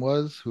this name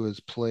was. Who is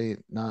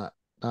playing? Not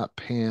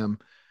Pam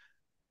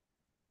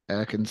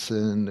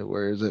Atkinson.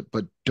 Where is it?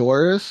 But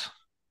Doris.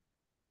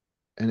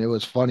 And it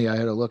was funny. I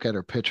had to look at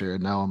her picture,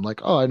 and now I'm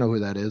like, oh, I know who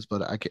that is.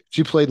 But I can't.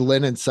 She played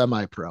Lynn in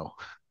Semi Pro.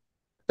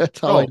 That's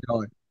how I Oh,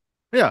 know it.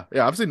 yeah,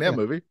 I've seen that Yeah.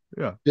 movie.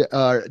 Yeah,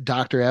 Yeah,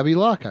 Dr. Abby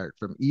Lockhart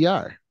from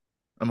ER.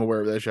 I'm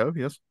aware of that show.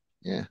 Yes,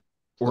 Yeah.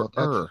 or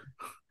So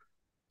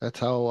that's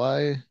how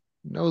I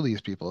know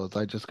these people. Is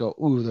I just go,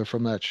 ooh, they're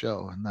from that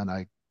show, and then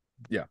I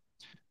yeah.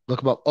 look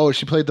them up. Oh,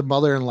 she played the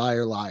mother in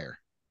Liar Liar.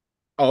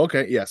 Oh,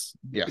 okay. Yes,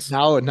 yes.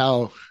 Now Yep.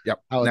 now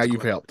Now it's you've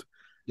clicking. helped,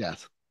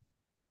 Yes.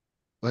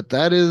 But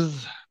that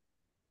is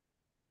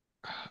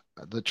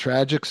the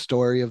tragic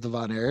story of the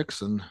Von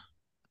Erichs, and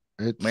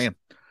it's man.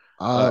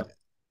 uh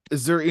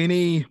Is there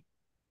anything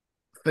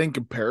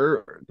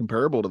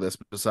comparable to this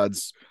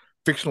besides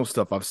fictional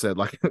stuff I've said?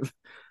 Like,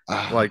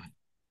 uh, like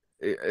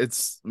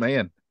it's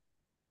man.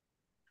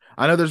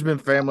 I know there's been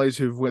families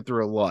who've went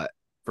through a lot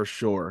for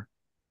sure,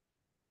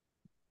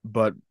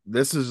 but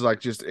this is like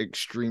just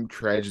extreme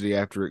tragedy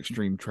after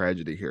extreme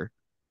tragedy here.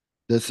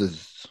 this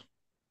is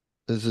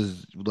this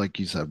is like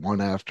you said,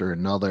 one after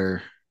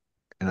another.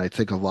 And I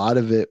think a lot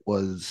of it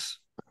was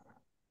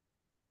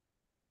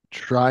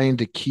trying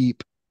to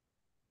keep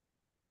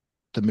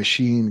the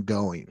machine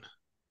going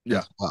Yeah,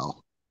 as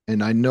well.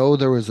 And I know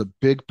there was a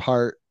big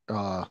part,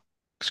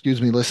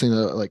 excuse me, listening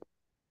to like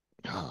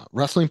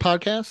wrestling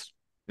podcasts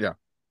yeah,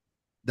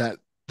 that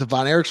the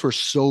Von Erichs were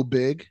so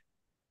big,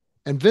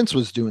 and Vince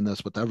was doing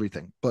this with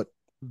everything, but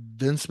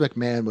Vince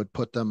McMahon would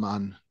put them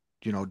on,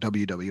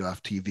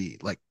 WWF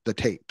TV, like the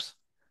tapes,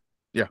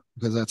 yeah,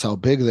 because that's how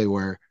big they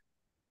were.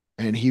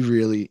 And he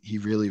really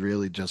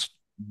just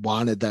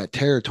wanted that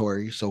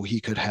territory so he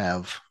could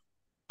have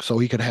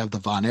the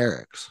Von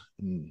Erichs.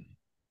 And,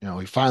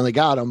 he finally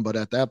got him, but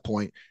at that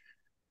point,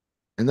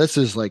 and this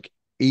is like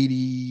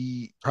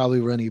 80, probably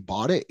when he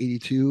bought it,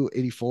 82,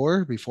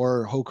 84,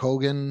 before Hulk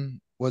Hogan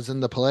was in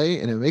the play.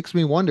 And it makes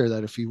me wonder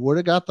that if he would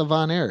have got the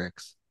Von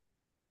Erichs,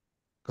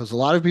 because a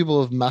lot of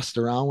people have messed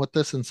around with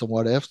this and some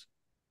what ifs,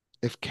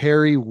 if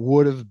Kerry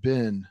would have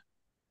been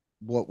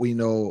what we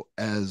know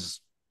as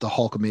the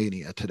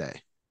Hulkamania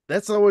today.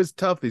 that's always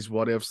tough. These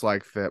what ifs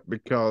like that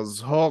because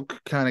Hulk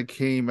kind of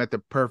came at the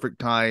perfect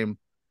time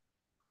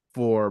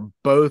for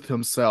both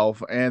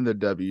himself and the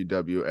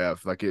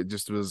WWF. Like it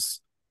just was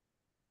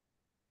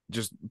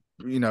just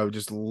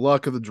just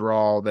luck of the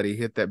draw that he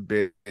hit that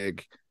big.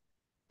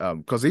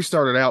 Because he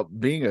started out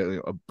being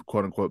a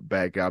quote unquote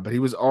bad guy, but he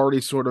was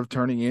already sort of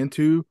turning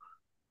into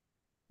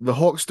the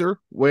Hulkster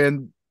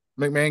when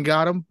McMahon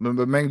got him.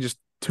 McMahon just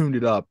tuned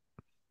it up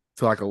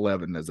to like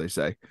 11, as they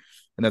say,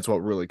 and that's what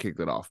really kicked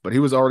it off. But he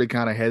was already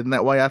kind of heading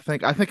that way. I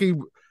think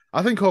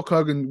Hulk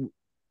Hogan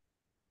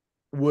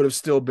would have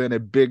still been a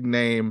big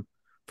name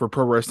for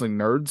pro wrestling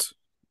nerds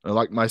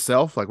like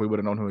myself. Like we would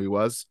have known who he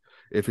was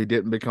if he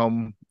didn't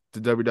become the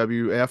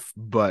WWF.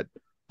 But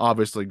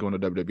obviously, going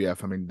to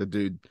WWF, I mean, the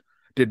dude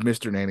did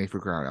Mr. Nanny for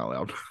crying out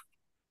loud.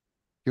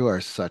 You are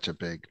such a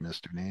big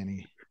Mr.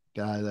 Nanny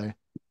guy there.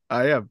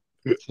 I am.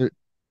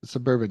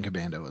 Suburban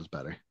Commando is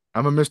better.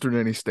 I'm a Mr.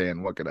 Nanny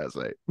stan. What can I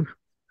say?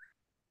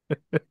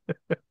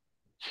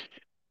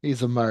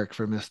 He's a mark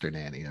for Mr.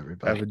 Nanny, I have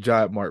everybody. a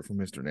giant mark for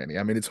Mr. Nanny.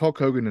 I mean, it's Hulk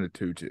Hogan in a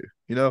tutu.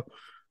 Um,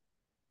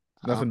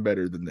 Nothing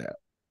better than that.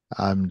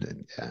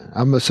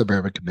 I'm a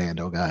Suburban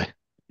Commando guy.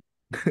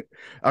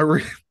 I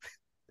re-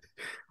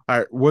 All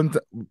right,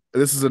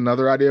 this is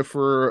another idea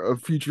for a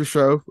future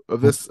show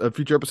a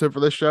future episode for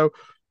this show.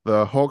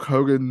 The Hulk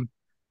Hogan.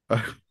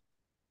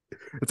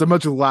 It's a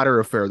much lighter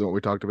affair than what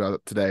we talked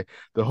about today.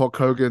 The Hulk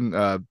Hogan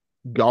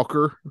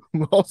Gawker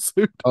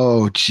lawsuit.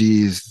 Oh,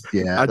 geez.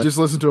 Yeah. I just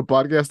listened to a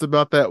podcast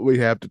about that. We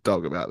have to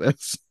talk about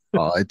this.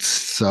 Oh, it's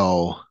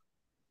so.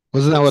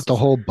 Wasn't that what the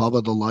whole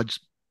Bubba the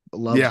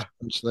Love Yeah.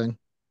 Sponge thing?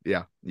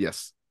 Yeah.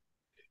 Yes.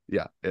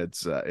 Yeah.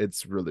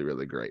 It's really,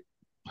 really great.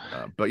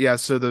 But yeah,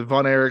 so the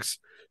Von Erichs,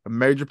 a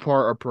major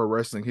part of pro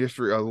wrestling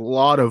history. A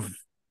lot of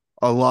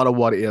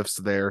what ifs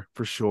there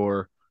for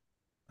sure.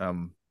 I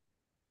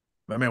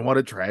mean, what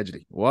a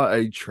tragedy! What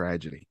a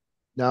tragedy!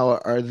 Now,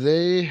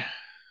 they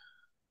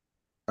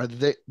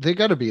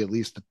got to be at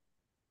least the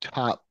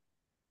top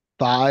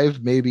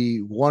five, maybe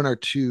one or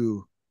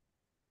two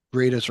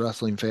greatest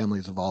wrestling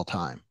families of all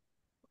time.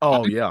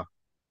 Oh yeah,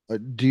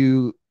 Would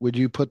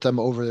you put them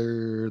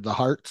over the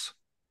Hearts?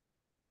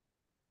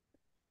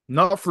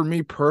 not for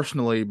me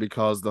personally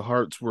because the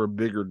Hearts were a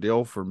bigger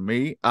deal for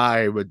me.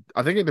 I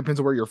think it depends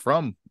on where you're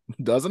from,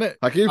 doesn't it?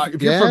 Like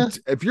if you're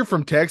Yeah.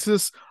 from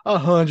Texas,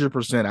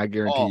 100%, I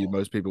guarantee you Oh,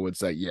 most people would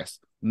say yes,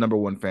 number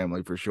one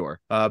family for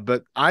sure.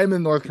 But I'm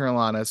in North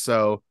Carolina,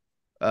 so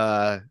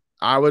uh,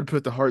 I would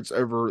put the Hearts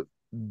over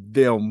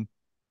them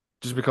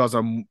just because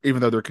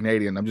even though they're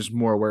Canadian, I'm just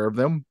more aware of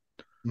them.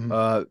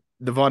 mhm.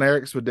 The Von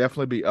Erichs would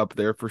definitely be up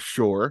there for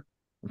sure.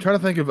 I'm trying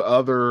to think of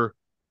other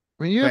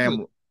I mean, you have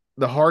family.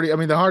 The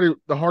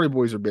Hardy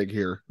boys are big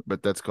here,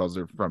 but that's because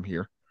they're from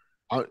here.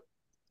 uh,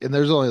 and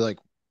there's only like,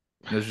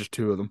 There's just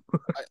two of them.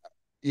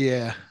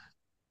 yeah,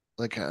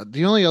 like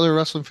the only other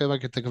wrestling family I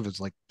could think of is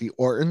like the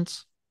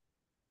Ortons,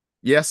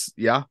 Yes,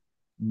 yeah.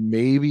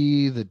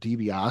 maybe the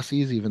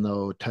DiBiase's, even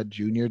though Ted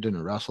Jr.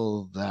 didn't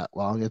wrestle that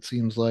long, it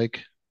seems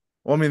like.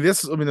 Well, the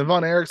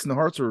Von Erichs and the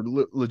Harts are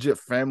legit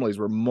families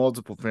where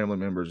multiple family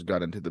members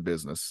got into the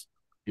business.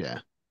 Yeah.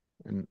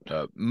 And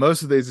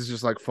Most of these is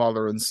just like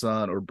father and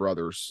son or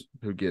brothers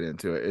who get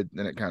into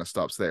and it kind of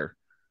stops there.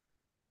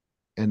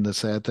 the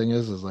sad thing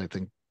is I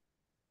think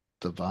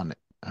the Von,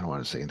 I don't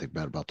want to say anything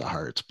bad about the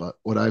Hearts, but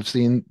what I've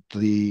seen,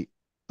 the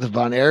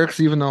Von Erichs,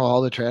 even though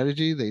all the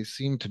tragedy, they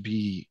seem to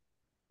be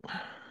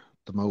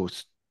the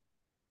most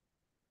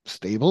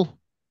stable.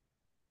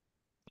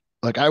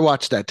 Like I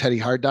watched that Teddy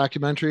Hart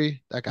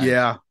documentary.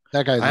 Yeah,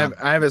 That guy's on.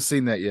 I haven't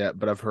seen that yet,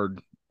 but I've heard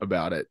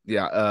about it.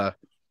 Yeah,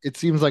 It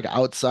seems like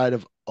outside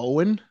of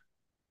Owen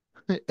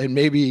and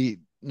maybe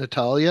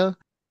Natalia,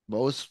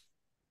 most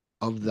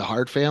of the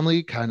Hart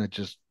family kind of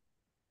just,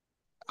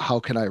 how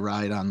can I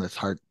ride on this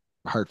Hart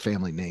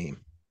family name?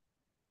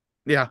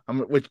 yeah. I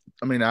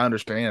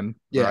understand, right?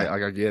 Yeah.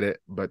 Like I get it,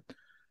 but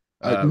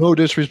No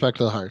disrespect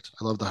to the Hearts.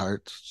 I love the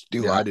Hearts.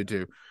 Do yeah, I? I do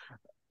too.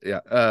 Yeah.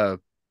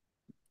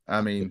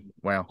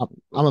 Wow.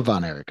 I'm a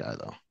Von Erich guy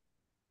though.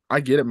 I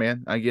get it,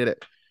 man. I get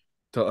it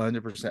to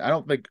 100%. I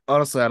don't think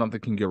you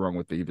can go wrong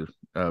with either.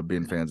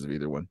 Being fans of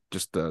either one.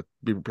 Just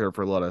be prepared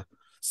for a lot of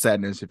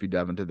sadness if you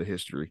dive into the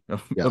history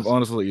of Yes.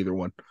 honestly either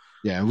one.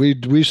 Yeah,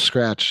 we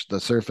scratched the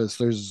surface.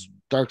 There's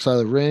Dark Side of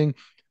the Ring.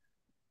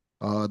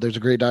 There's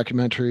a great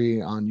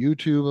documentary on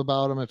YouTube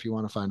about him if you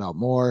want to find out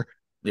more.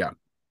 Yeah.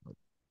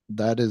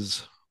 That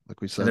is,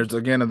 like we And said, there's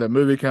again the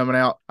movie coming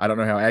out. I don't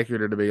know how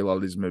accurate it'll be. A lot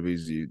of these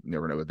movies, you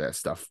never know with that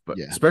stuff, but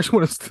yeah, especially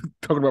when it's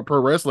talking about pro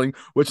wrestling,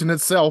 which in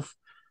itself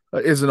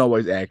isn't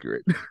always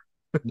accurate.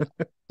 the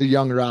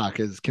Young Rock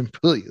is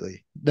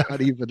completely not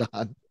even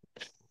on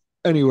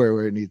anywhere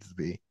where it needs to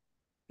be.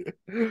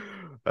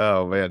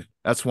 Oh man,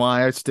 that's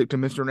why I stick to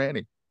Mr.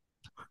 Nanny.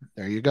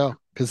 There you go,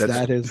 because That's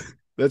that is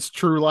that's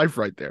true life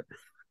right there.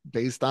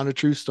 based on a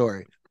true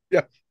story.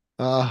 Yeah.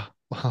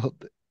 Well,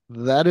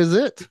 that is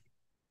it.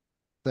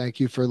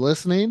 Thank you for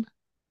listening,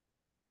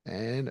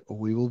 and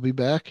we will be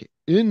back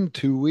in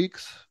 2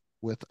 weeks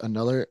with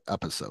another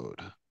episode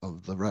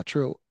of the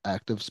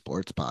Retroactive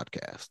Sports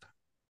Podcast.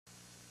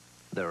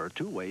 There are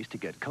two ways to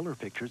get color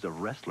pictures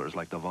of wrestlers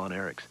like the Von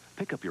Erichs.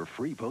 Pick up your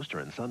free poster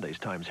in Sunday's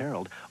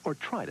Times-Herald or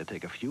try to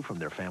take a few from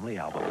their family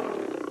album.